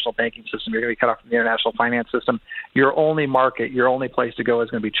the international banking system. You're going to be cut off from the international finance system. Your only market, your only place to go is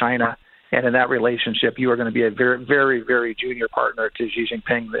going to be China. And in that relationship, you are going to be a very, very, very junior partner to Xi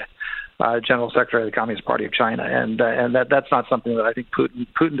Jinping, the General Secretary of the Communist Party of China. And that's not something that I think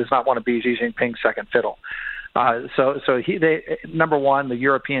Putin does not want to be Xi Jinping's second fiddle. Number one, the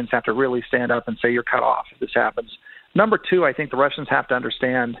Europeans have to really stand up and say you're cut off if this happens. Number two, I think the Russians have to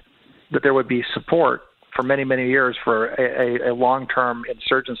understand that there would be support for many, many years for a long-term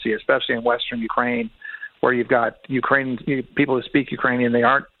insurgency, especially in Western Ukraine, where you've got people who speak Ukrainian. They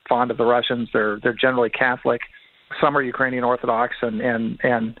aren't fond of the Russians. They're generally Catholic. Some are Ukrainian Orthodox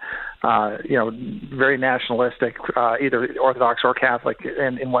and very nationalistic, either Orthodox or Catholic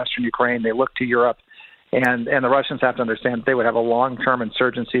in Western Ukraine. They look to Europe, and the Russians have to understand that they would have a long-term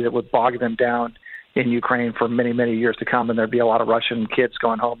insurgency that would bog them down in Ukraine for many, many years to come, and there'd be a lot of Russian kids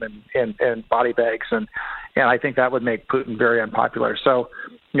going home in body bags, and I think that would make Putin very unpopular. So,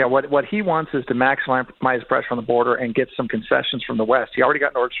 what he wants is to maximize pressure on the border and get some concessions from the West. He already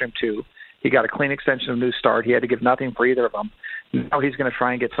got Nord Stream 2. He got a clean extension of New START. He had to give nothing for either of them. Now he's going to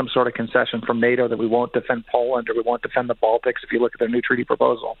try and get some sort of concession from NATO that we won't defend Poland or we won't defend the Baltics if you look at their new treaty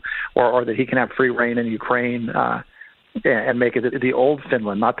proposal, or that he can have free reign in Ukraine and make it the old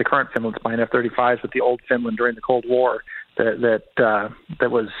Finland, not the current Finland buying F-35s, but the old Finland during the Cold War that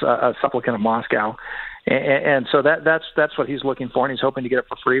was a supplicant of Moscow. And so that's what he's looking for, and he's hoping to get it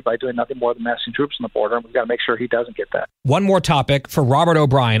for free by doing nothing more than massing troops on the border, and we've got to make sure he doesn't get that. One more topic for Robert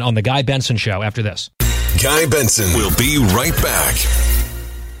O'Brien on The Guy Benson Show after this. Guy Benson will be right back.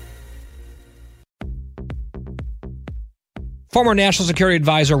 Former National Security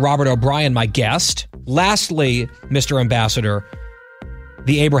Advisor Robert O'Brien, my guest. Lastly, Mr. Ambassador,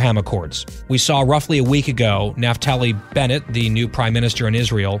 the Abraham Accords. We saw roughly a week ago Naftali Bennett, the new prime minister in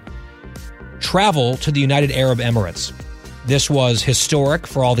Israel, travel to the United Arab Emirates. This was historic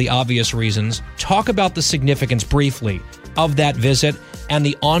for all the obvious reasons. Talk about the significance briefly of that visit and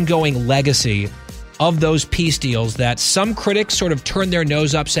the ongoing legacy of those peace deals that some critics sort of turned their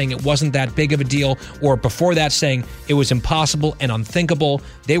nose up saying it wasn't that big of a deal, or before that saying it was impossible and unthinkable.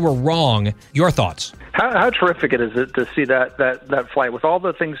 They were wrong. Your thoughts? How terrific it is to see that flight with all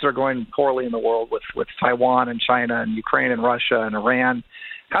the things that are going poorly in the world with Taiwan and China and Ukraine and Russia and Iran.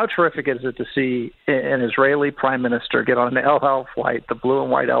 How terrific is it to see an Israeli prime minister get on an El Al flight, the blue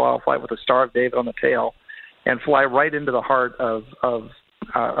and white El Al flight with the Star of David on the tail, and fly right into the heart of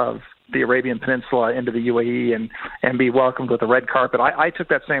the Arabian Peninsula into the UAE and be welcomed with a red carpet. I took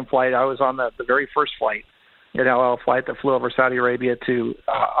that same flight. I was on the very first flight, an El Al flight that flew over Saudi Arabia to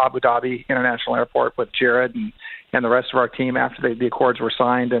Abu Dhabi International Airport with Jared and the rest of our team after the accords were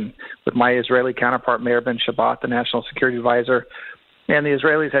signed, and with my Israeli counterpart, Meir Ben Shabbat, the National Security Advisor. And the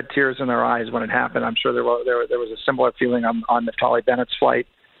Israelis had tears in their eyes when it happened. I'm sure there was a similar feeling on Naftali Bennett's flight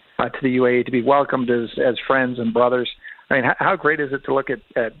to the UAE to be welcomed as friends and brothers. I mean, how great is it to look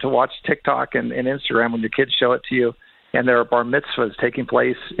to watch TikTok and Instagram when your kids show it to you, and there are bar mitzvahs taking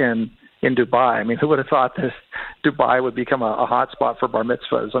place in Dubai. I mean, who would have thought that Dubai would become a hot spot for bar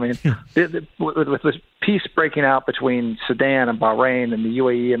mitzvahs? I mean, with this peace breaking out between Sudan and Bahrain and the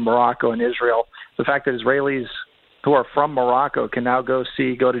UAE and Morocco and Israel, the fact that Israelis who are from Morocco can now go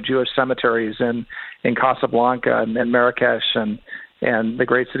to Jewish cemeteries in Casablanca and Marrakesh and the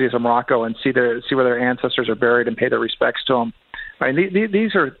great cities of Morocco and see where their ancestors are buried and pay their respects to them. I mean,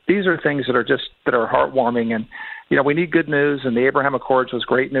 these are things that are heartwarming, and we need good news. And the Abraham Accords was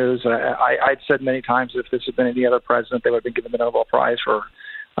great news. I'd said many times if this had been any other president, they would have been given the Nobel Prize for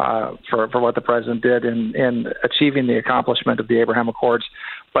what the president did in achieving the accomplishment of the Abraham Accords.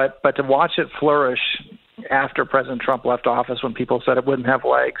 But to watch it flourish after President Trump left office, when people said it wouldn't have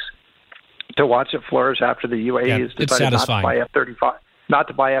legs, to watch it flourish after the UAE has decided not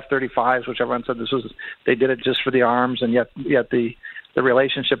to buy F-35s, which everyone said they did it just for the arms, and yet the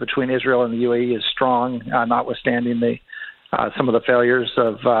relationship between Israel and the UAE is strong, notwithstanding some of the failures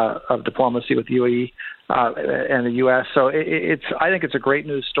of diplomacy with the UAE and the U.S. So I think it's a great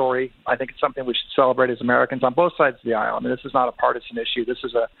news story. I think it's something we should celebrate as Americans on both sides of the aisle. I mean, this is not a partisan issue. This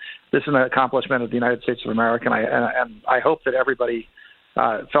is an accomplishment of the United States of America, and I hope that everybody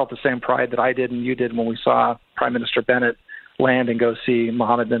felt the same pride that I did and you did when we saw Prime Minister Bennett land and go see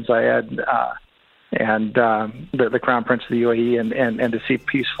Mohammed bin Zayed and the Crown Prince of the UAE and to see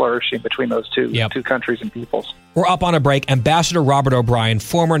peace flourishing between those two countries and peoples. We're up on a break. Ambassador Robert O'Brien,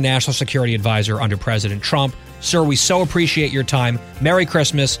 former National Security Advisor under President Trump. Sir, we so appreciate your time. Merry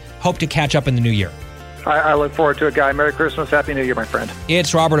Christmas. Hope to catch up in the new year. I look forward to it, Guy. Merry Christmas. Happy New Year, my friend.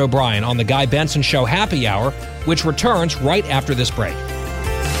 It's Robert O'Brien on The Guy Benson Show Happy Hour, which returns right after this break.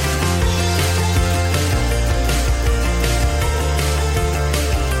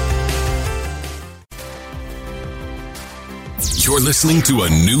 You're listening to a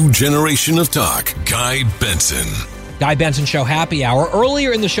new generation of talk. Guy Benson. Guy Benson Show Happy Hour.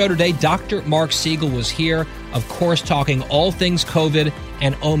 Earlier in the show today, Dr. Mark Siegel was here, of course, talking all things COVID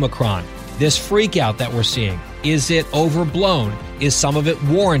and Omicron. This freak out that we're seeing, is it overblown? Is some of it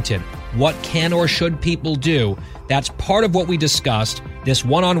warranted? What can or should people do? That's part of what we discussed, this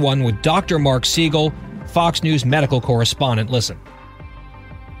one-on-one with Dr. Mark Siegel, Fox News medical correspondent. Listen.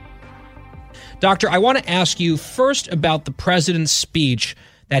 Doctor, I want to ask you first about the president's speech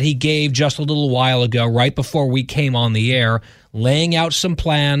that he gave just a little while ago, right before we came on the air, laying out some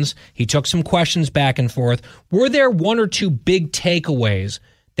plans. He took some questions back and forth. Were there one or two big takeaways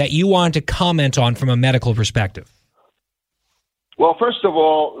that you wanted to comment on from a medical perspective? Well, first of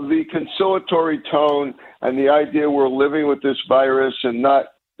all, the conciliatory tone and the idea we're living with this virus and not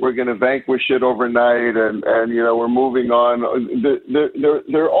we're going to vanquish it overnight and we're moving on.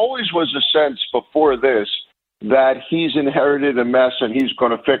 There always was a sense before this that he's inherited a mess and he's going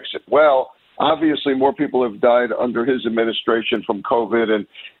to fix it. Well, Obviously, more people have died under his administration from COVID, and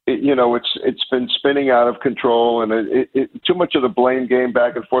it's been spinning out of control, and too much of the blame game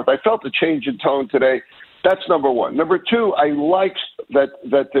back and forth. I felt a change in tone today. That's number one. Number two, I like that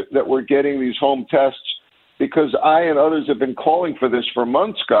we're getting these home tests, because I and others have been calling for this for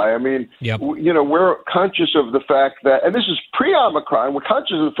months, Guy. I mean, we're conscious of the fact that, and this is pre-Omicron, we're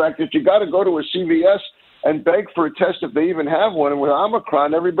conscious of the fact that you got to go to a CVS and beg for a test if they even have one. And with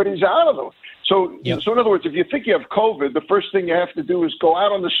Omicron, everybody's out of them. So in other words, if you think you have COVID, the first thing you have to do is go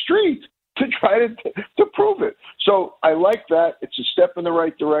out on the street to try to prove it. So I like that. It's a step in the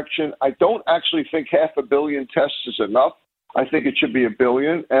right direction. I don't actually think 500 million tests is enough. I think it should be 1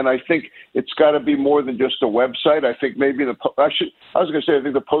 billion, and I think it's got to be more than just a website. I think maybe I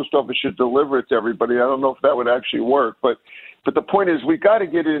think the post office should deliver it to everybody. I don't know if that would actually work, but the point is we got to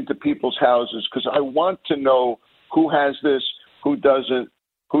get it into people's houses, because I want to know who has this, who doesn't,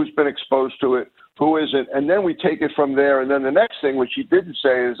 who's been exposed to it, who isn't, and then we take it from there. And then the next thing, which he didn't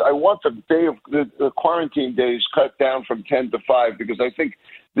say, is I want the day of the quarantine days cut down from 10 to 5, because I think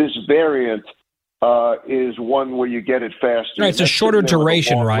this variant is one where you get it faster. Right, it's a shorter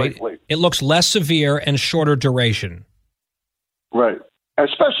duration, right? It looks less severe and shorter duration. Right.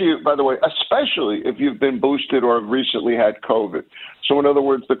 Especially, by the way, if you've been boosted or have recently had COVID. So in other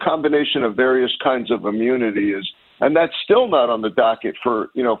words, the combination of various kinds of immunity is, and that's still not on the docket for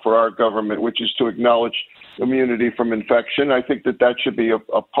our government, which is to acknowledge immunity from infection. I think that should be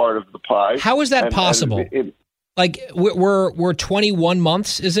a part of the pie. How is that possible? Like, we're 21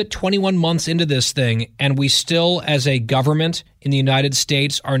 months, is it? 21 months into this thing, and we still, as a government in the United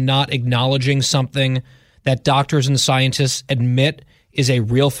States, are not acknowledging something that doctors and scientists admit is a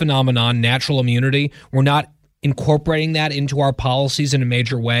real phenomenon, natural immunity. We're not incorporating that into our policies in a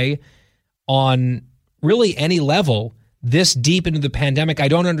major way on really any level this deep into the pandemic. I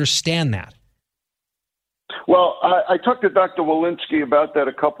don't understand that. Well, I talked to Dr. Walensky about that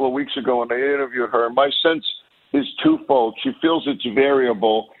a couple of weeks ago, and I interviewed her. My sense is twofold. She feels it's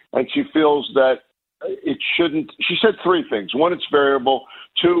variable, and she feels that it shouldn't. She said three things. One, it's variable.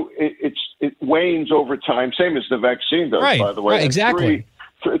 Two, it wanes over time, same as the vaccine does, by the way. Right, exactly.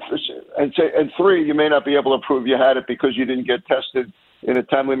 And three, you may not be able to prove you had it because you didn't get tested in a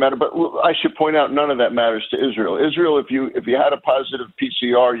timely manner. But I should point out, none of that matters to Israel. Israel, if you had a positive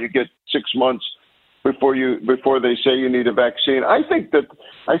PCR, you get 6 months before they say you need a vaccine. I think that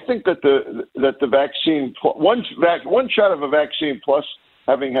the vaccine, one shot of a vaccine plus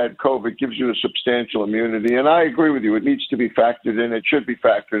having had COVID gives you a substantial immunity. And I agree with you. It needs to be factored in. It should be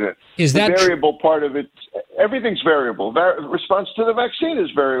factored in. Is that the variable part of it? Everything's variable. Response to the vaccine is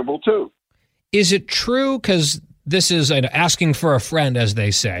variable too. Is it true? Because this is asking for a friend, as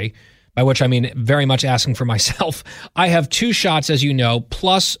they say, by which I mean very much asking for myself. I have 2 shots, as you know,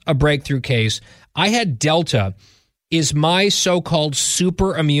 plus a breakthrough case. I had Delta. Is my so-called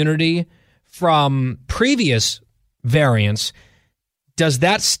super immunity from previous variants, does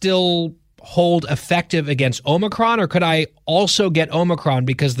that still hold effective against Omicron, or could I also get Omicron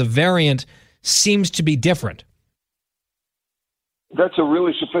because the variant seems to be different? That's a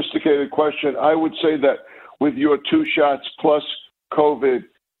really sophisticated question. I would say that with your 2 shots plus COVID,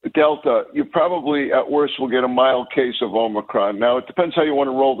 Delta, you probably at worst will get a mild case of Omicron. Now, it depends how you want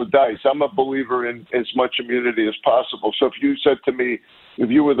to roll the dice. I'm a believer in as much immunity as possible. So if you said to me, if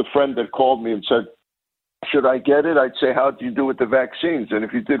you were the friend that called me and said, should I get it? I'd say, how do you do with the vaccines? And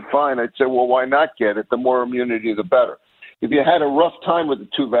if you did fine, I'd say, well, why not get it? The more immunity, the better. If you had a rough time with the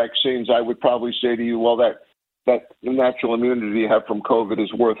 2 vaccines, I would probably say to you, well, that natural immunity you have from COVID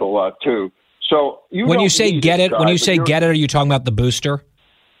is worth a lot too. So when you say get it, are you talking about the booster?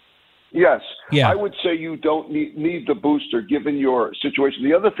 Yes. Yeah. I would say you don't need the booster given your situation.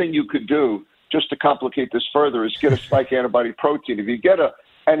 The other thing you could do, just to complicate this further, is get a spike antibody protein. If you get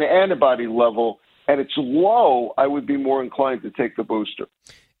an antibody level and it's low, I would be more inclined to take the booster.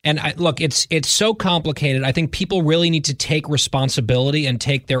 And look, it's so complicated. I think people really need to take responsibility and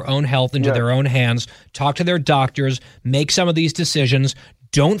take their own health into their own hands, talk to their doctors, make some of these decisions.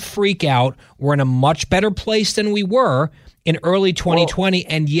 Don't freak out. We're in a much better place than we were in early 2020,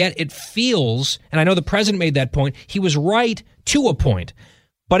 and yet it feels, and I know the president made that point, he was right to a point,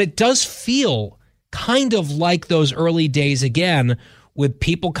 but it does feel kind of like those early days again, with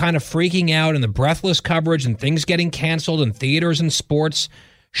people kind of freaking out and the breathless coverage and things getting canceled and theaters and sports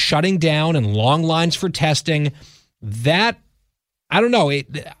shutting down and long lines for testing. That, I don't know,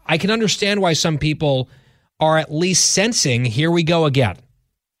 I can understand why some people are at least sensing, here we go again.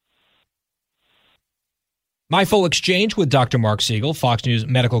 My Full Exchange with Dr. Mark Siegel, Fox News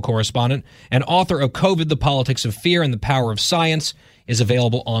medical correspondent and author of COVID, The Politics of Fear and the Power of Science, is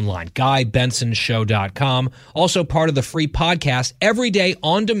available online. GuyBensonShow.com. Also part of the free podcast every day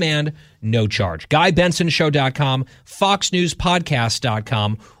on demand, no charge. GuyBensonShow.com,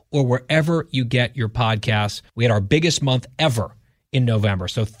 FoxNewsPodcast.com, or wherever you get your podcasts. We had our biggest month ever in November,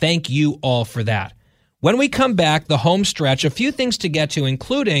 so thank you all for that. When we come back, the home stretch, a few things to get to,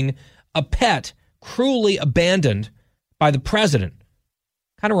 including a pet cruelly abandoned by the president.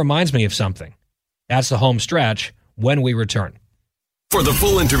 Kind of reminds me of something. That's the home stretch when we return. For the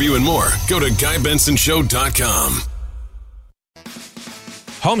full interview and more, go to GuyBensonShow.com.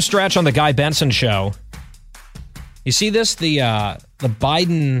 Home stretch on the Guy Benson Show. You see this? The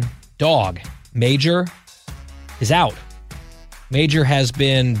Biden dog, Major, is out. Major has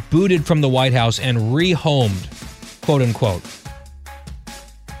been booted from the White House and rehomed, quote unquote.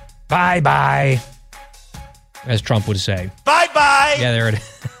 Bye-bye, as Trump would say. Bye-bye! Yeah, there it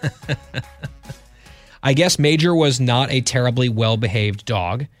is. I guess Major was not a terribly well-behaved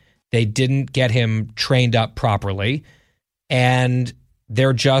dog. They didn't get him trained up properly, and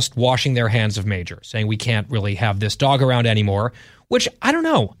they're just washing their hands of Major, saying we can't really have this dog around anymore, which, I don't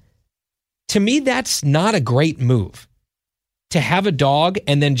know. To me, that's not a great move. To have a dog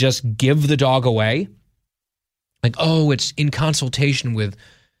and then just give the dog away. Like, oh, it's in consultation with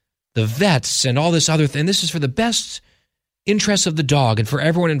the vets and all this other thing. This is for the best interests of the dog and for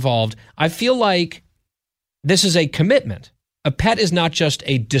everyone involved. I feel like this is a commitment. A pet is not just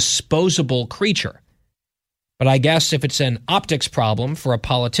a disposable creature. But I guess if it's an optics problem for a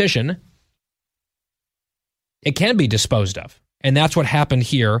politician, it can be disposed of. And that's what happened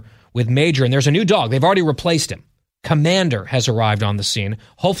here with Major. And there's a new dog. They've already replaced him. Commander has arrived on the scene.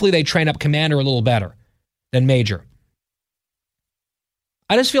 Hopefully they train up Commander a little better than Major.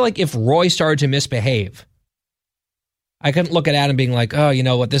 I just feel like if Roy started to misbehave, I couldn't look at Adam being like, oh, you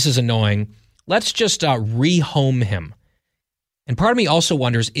know what, this is annoying. Let's just rehome him. And part of me also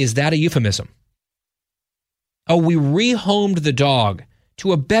wonders, is that a euphemism? Oh, we rehomed the dog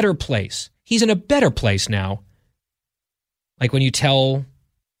to a better place. He's in a better place now. Like when you tell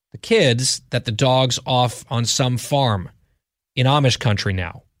the kids that the dog's off on some farm in Amish country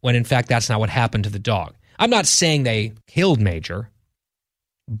now, when in fact that's not what happened to the dog. I'm not saying they killed Major,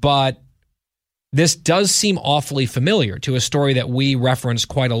 but this does seem awfully familiar to a story that we reference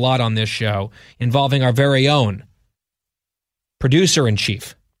quite a lot on this show involving our very own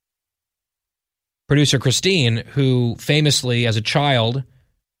producer-in-chief, producer Christine, who famously as a child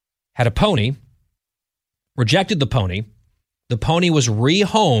had a pony, rejected the pony. The pony was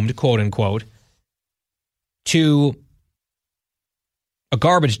rehomed, quote unquote, to a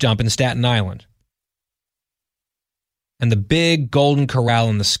garbage dump in Staten Island. And the big golden corral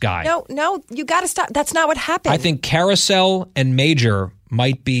in the sky. No, you got to stop. That's not what happened. I think Carousel and Major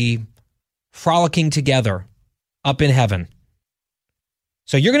might be frolicking together up in heaven.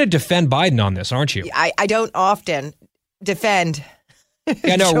 So you're going to defend Biden on this, aren't you? I don't often defend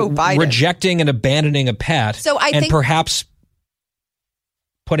Joe Biden. Rejecting and abandoning a pet and perhaps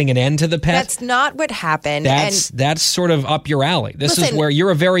putting an end to the pet. That's not what happened. That's sort of up your alley. This is where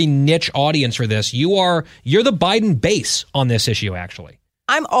you're a very niche audience for this. You're the Biden base on this issue, actually.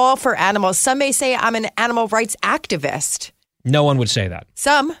 I'm all for animals. Some may say I'm an animal rights activist. No one would say that.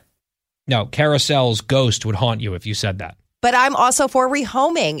 Some. No, Carousel's ghost would haunt you if you said that. But I'm also for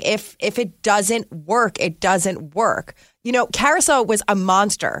rehoming. If it doesn't work, it doesn't work. You know, Carousel was a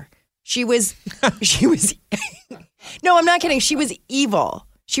monster. She was No, I'm not kidding. She was evil.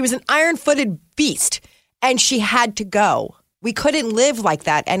 She was an iron-footed beast, and she had to go. We couldn't live like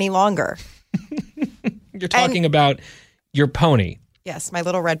that any longer. You're talking about your pony. Yes, my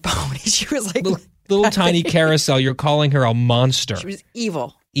little red pony. She was like... Little tiny Carousel. You're calling her a monster. She was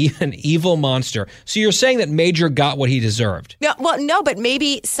evil. An evil monster. So you're saying that Major got what he deserved? No, but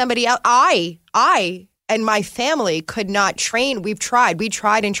maybe somebody else... I and my family could not train. We tried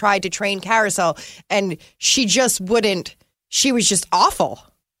and tried to train Carousel, and she just wouldn't... She was just awful.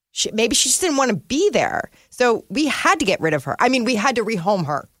 Maybe she just didn't want to be there. So we had to get rid of her. I mean, we had to rehome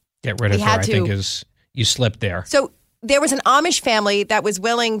her. Get rid of her, I think, is you slipped there. So there was an Amish family that was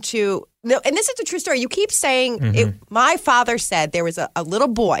willing to, and this is a true story. You keep saying, my father said there was a little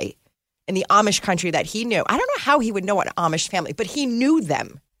boy in the Amish country that he knew. I don't know how he would know an Amish family, but he knew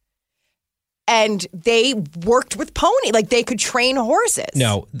them. And they worked with pony, like they could train horses.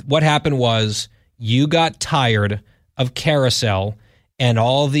 No, what happened was you got tired of Carousel and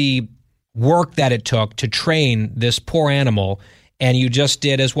all the work that it took to train this poor animal, and you just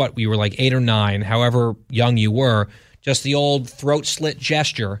did as what? We were like 8 or 9, however young you were, just the old throat slit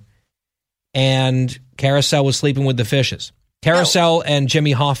gesture, and Carousel was sleeping with the fishes. Carousel and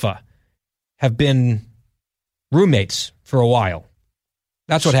Jimmy Hoffa have been roommates for a while.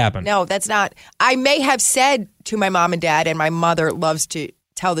 That's what happened. No, that's not. I may have said to my mom and dad, and my mother loves to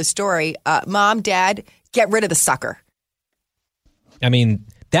tell the story, Mom, Dad, get rid of the sucker. I mean,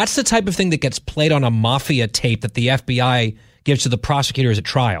 that's the type of thing that gets played on a mafia tape that the FBI gives to the prosecutors at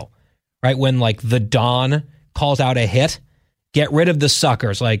trial, right? When, like, the Don calls out a hit, get rid of the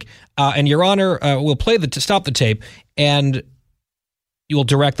suckers. Like, and Your Honor, we'll play stop the tape, and you will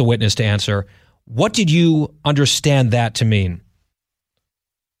direct the witness to answer, what did you understand that to mean?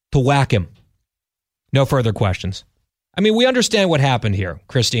 To whack him. No further questions. I mean, we understand what happened here,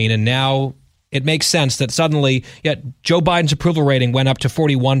 Christine, and now it makes sense that suddenly, Joe Biden's approval rating went up to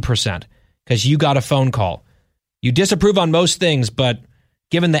 41% because you got a phone call. You disapprove on most things, but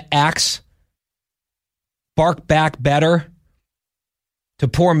given the axe, bark back better to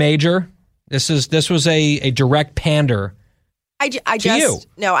poor Major, this was a direct pander. I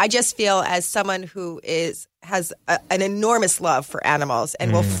just feel as someone who has an enormous love for animals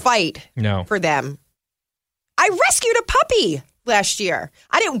and will fight for them. I rescued a puppy last year.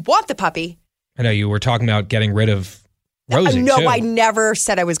 I didn't want the puppy. I know you were talking about getting rid of Rosie. No, too. I never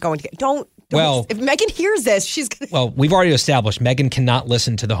said I was going to. Don't. Well, if Megan hears this, she's going to. Well, we've already established Megan cannot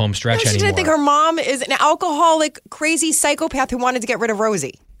listen to the home stretch anymore. She's going to think her mom is an alcoholic, crazy psychopath who wanted to get rid of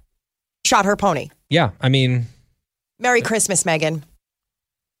Rosie. Shot her pony. Yeah, I mean. Merry Christmas, Megan.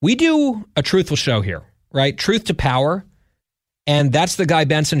 We do a truthful show here, right? Truth to power. And that's the Guy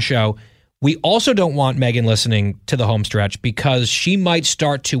Benson Show. We also don't want Megan listening to the home stretch because she might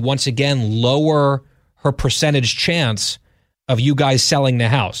start to once again lower her percentage chance of you guys selling the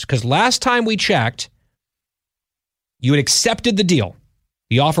house. Because last time we checked, you had accepted the deal.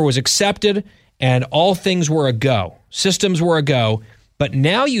 The offer was accepted and all things were a go. Systems were a go. But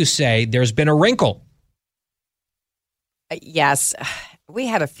now you say there's been a wrinkle. Yes, we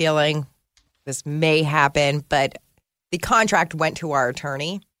had a feeling this may happen, but the contract went to our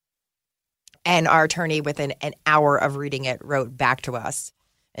attorney. And our attorney, within an hour of reading it, wrote back to us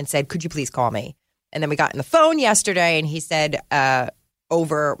and said, could you please call me? And then we got on the phone yesterday and he said,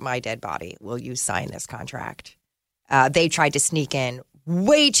 over my dead body, will you sign this contract? They tried to sneak in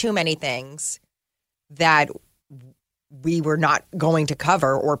way too many things that we were not going to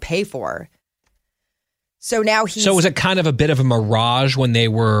cover or pay for. So now So was it kind of a bit of a mirage when they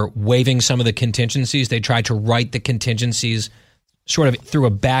were waiving some of the contingencies? They tried to write the contingencies sort of through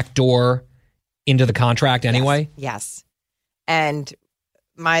a back door into the contract anyway? Yes. And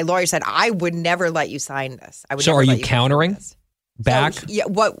my lawyer said, I would never let you sign this. So are you countering back? So, yeah,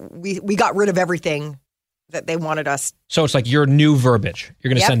 we got rid of everything that they wanted us. So it's like your new verbiage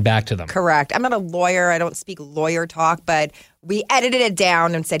you're going to send back to them. Correct. I'm not a lawyer. I don't speak lawyer talk, but we edited it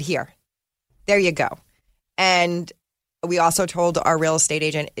down and said, here, there you go. And we also told our real estate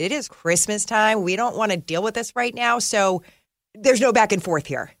agent, it is Christmas time. We don't want to deal with this right now. So there's no back and forth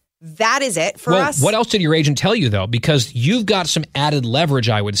here. That is it for us. What else did your agent tell you, though? Because you've got some added leverage,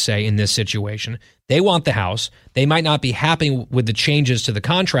 I would say, in this situation. They want the house. They might not be happy with the changes to the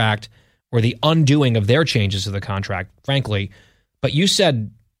contract or the undoing of their changes to the contract, frankly. But you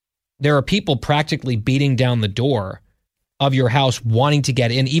said there are people practically beating down the door of your house wanting to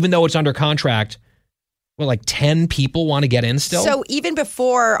get in, even though it's under contract. Well, like 10 people want to get in still? So even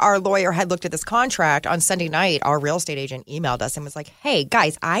before our lawyer had looked at this contract, on Sunday night, our real estate agent emailed us and was like, hey,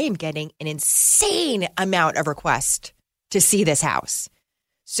 guys, I am getting an insane amount of requests to see this house.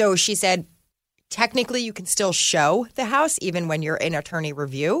 So she said, technically, you can still show the house even when you're in attorney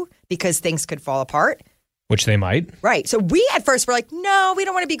review because things could fall apart. Which they might. Right. So we at first were like, no, we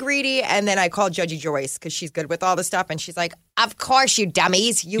don't want to be greedy. And then I called Judge Joyce because she's good with all this stuff. And she's like, of course, you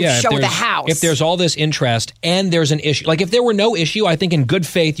dummies. You show the house. If there's all this interest and there's an issue, like if there were no issue, I think in good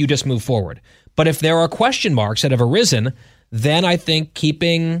faith, you just move forward. But if there are question marks that have arisen, then I think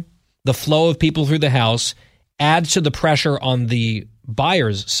keeping the flow of people through the house adds to the pressure on the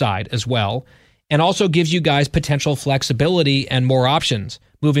buyer's side as well. And also gives you guys potential flexibility and more options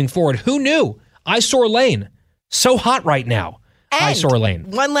moving forward. Who knew? Eyesore Lane. So hot right now. And Eyesore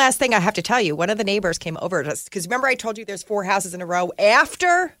Lane. One last thing I have to tell you. One of the neighbors came over to us because remember I told you there's 4 houses in a row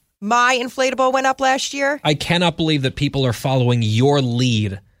after my inflatable went up last year? I cannot believe that people are following your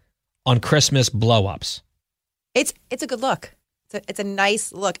lead on Christmas blow-ups. It's a good look. It's a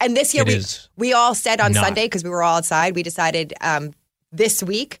nice look. And this year we all said on not. Sunday because we were all outside, we decided this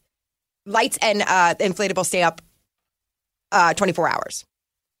week lights and inflatable stay up 24 hours.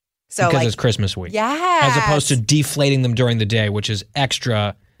 So because it's Christmas week. Yes. As opposed to deflating them during the day, which is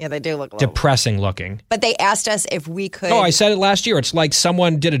extra they do look depressing looking. But they asked us if we could. Oh, I said it last year. It's like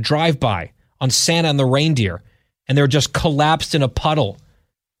someone did a drive-by on Santa and the reindeer, and they're just collapsed in a puddle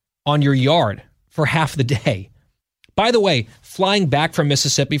on your yard for half the day. By the way, flying back from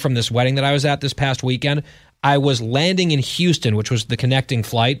Mississippi from this wedding that I was at this past weekend, I was landing in Houston, which was the connecting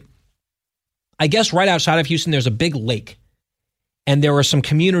flight. I guess right outside of Houston, there's a big lake, and there were some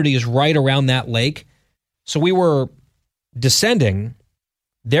communities right around that lake. So we were descending.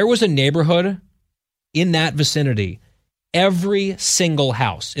 There was a neighborhood in that vicinity. Every single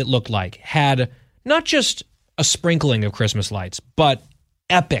house, it looked like, had not just a sprinkling of Christmas lights, but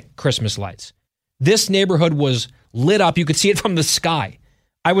epic Christmas lights. This neighborhood was lit up. You could see it from the sky.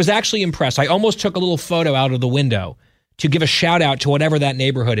 I was actually impressed. I almost took a little photo out of the window to give a shout out to whatever that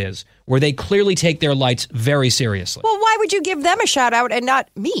neighborhood is, where they clearly take their lights very seriously. Well, why would you give them a shout out and not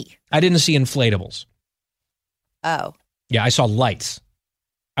me? I didn't see inflatables. Oh. Yeah, I saw lights.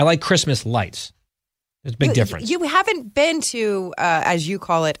 I like Christmas lights. There's a big difference. You haven't been to, as you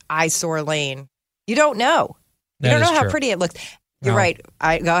call it, Eyesore Lane. You don't know. You don't know how pretty it looks. You're right.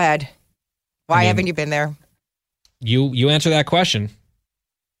 Go ahead. Why haven't you been there? You answer that question.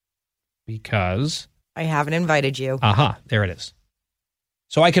 Because I haven't invited you. Aha, there it is.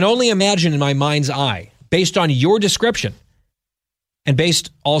 So I can only imagine in my mind's eye, based on your description, and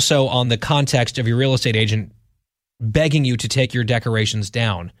based also on the context of your real estate agent begging you to take your decorations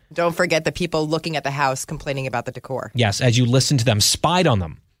down. Don't forget the people looking at the house complaining about the decor. Yes, as you listen to them, spied on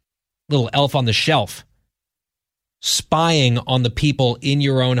them. Little elf on the shelf. Spying on the people in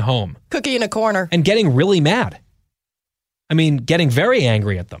your own home. Cookie in a corner. And getting really mad. I mean, getting very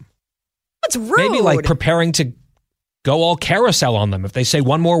angry at them. That's rude. Maybe like preparing to go all carousel on them if they say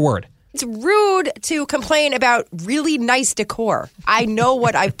one more word. It's rude to complain about really nice decor. I know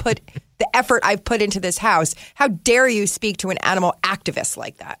what I've put, the effort I've put into this house. How dare you speak to an animal activist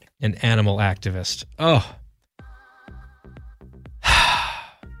like that? An animal activist. Oh.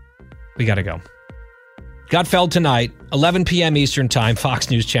 We got to go. Gutfeld tonight, 11 p.m. Eastern Time, Fox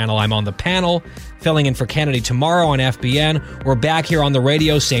News Channel. I'm on the panel, filling in for Kennedy tomorrow on FBN. We're back here on the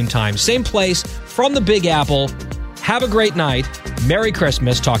radio, same time, same place, from the Big Apple. Have a great night. Merry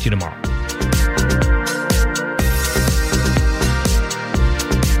Christmas. Talk to you tomorrow.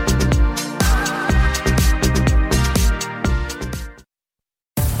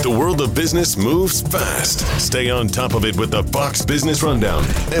 The world of business moves fast. Stay on top of it with the Fox Business Rundown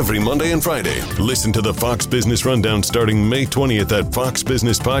every Monday and Friday. Listen to the Fox Business Rundown starting May 20th at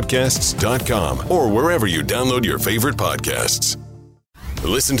foxbusinesspodcasts.com or wherever you download your favorite podcasts.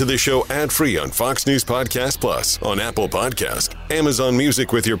 Listen to the show ad-free on Fox News Podcast Plus, on Apple Podcast, Amazon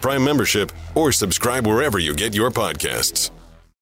Music with your Prime membership, or subscribe wherever you get your podcasts.